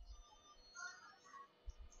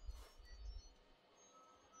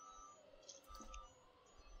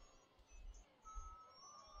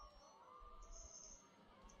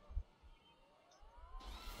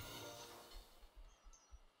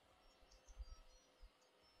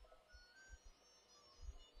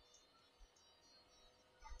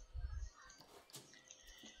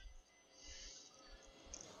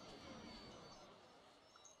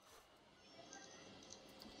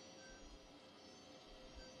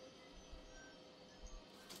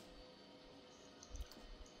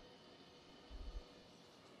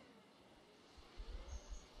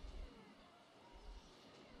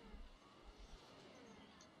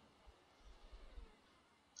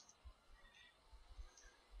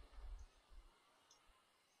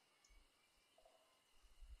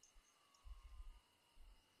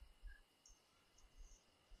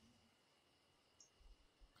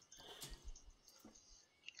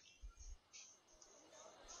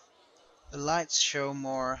 The lights show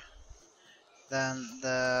more than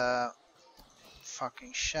the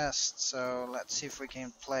fucking chest, so let's see if we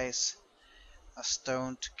can place a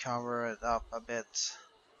stone to cover it up a bit.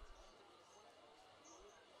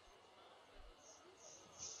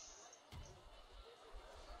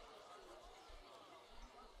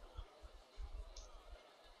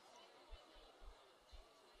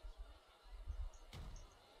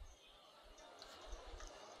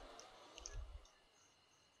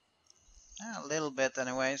 A little bit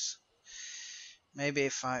anyways. Maybe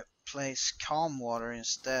if I place calm water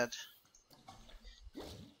instead.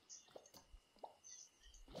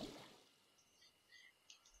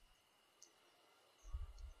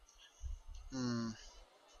 Hmm,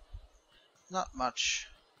 not much,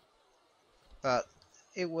 but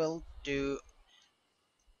it will do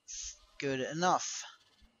good enough.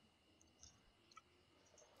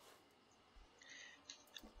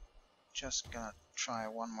 Just gonna try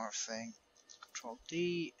one more thing. Control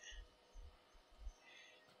D.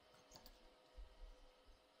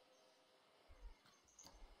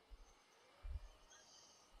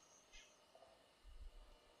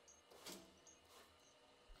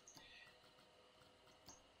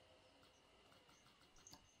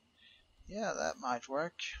 Yeah, that might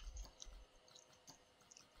work.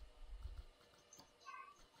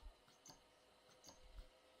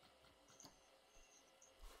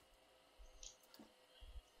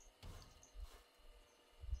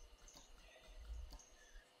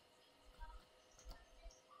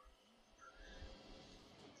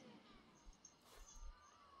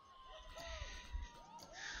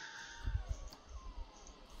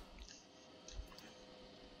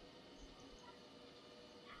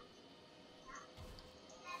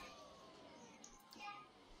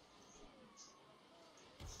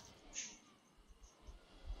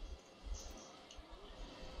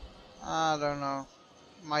 I don't know.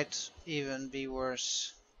 Might even be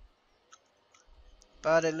worse.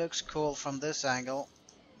 But it looks cool from this angle.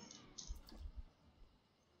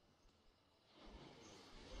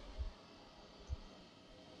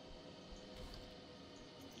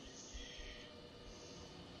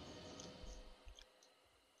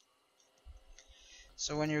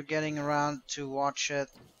 So when you're getting around to watch it,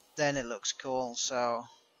 then it looks cool. So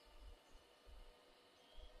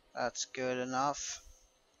that's good enough,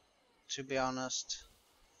 to be honest.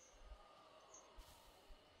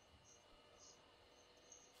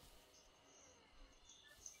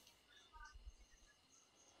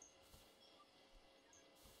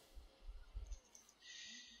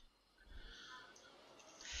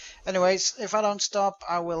 Anyways, if I don't stop,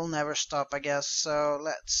 I will never stop, I guess. So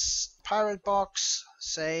let's pirate box,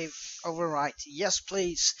 save, overwrite. Yes,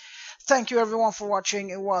 please. Thank you everyone for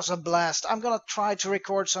watching. It was a blast. I'm gonna try to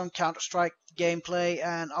record some Counter-Strike gameplay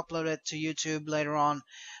and upload it to YouTube later on.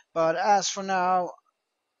 But as for now,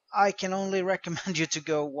 I can only recommend you to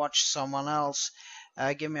go watch someone else.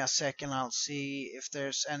 Give me a second, I'll see if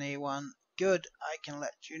there's anyone good. I can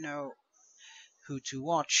let you know who to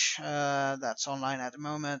watch. That's online at the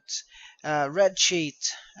moment. Red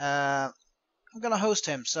Cheat. I'm gonna host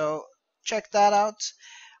him, so check that out.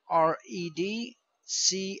 REDCHEAT.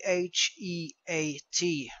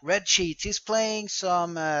 Red Cheat. He's playing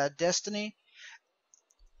some Destiny.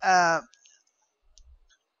 Uh,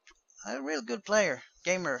 a real good player,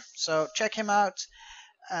 gamer. So check him out.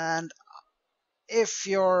 And if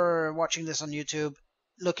you're watching this on YouTube,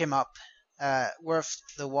 look him up. Worth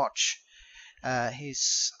the watch.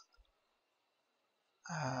 He's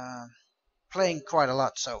uh, playing quite a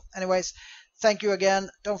lot. So, anyways, thank you again.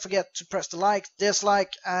 Don't forget to press the like,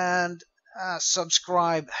 dislike, and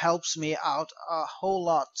subscribe. Helps me out a whole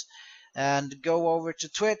lot. And go over to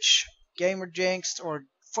Twitch, Gamer Jinxed or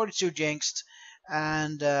 42 Jinxed,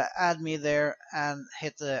 and add me there and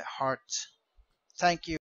hit the heart. Thank you.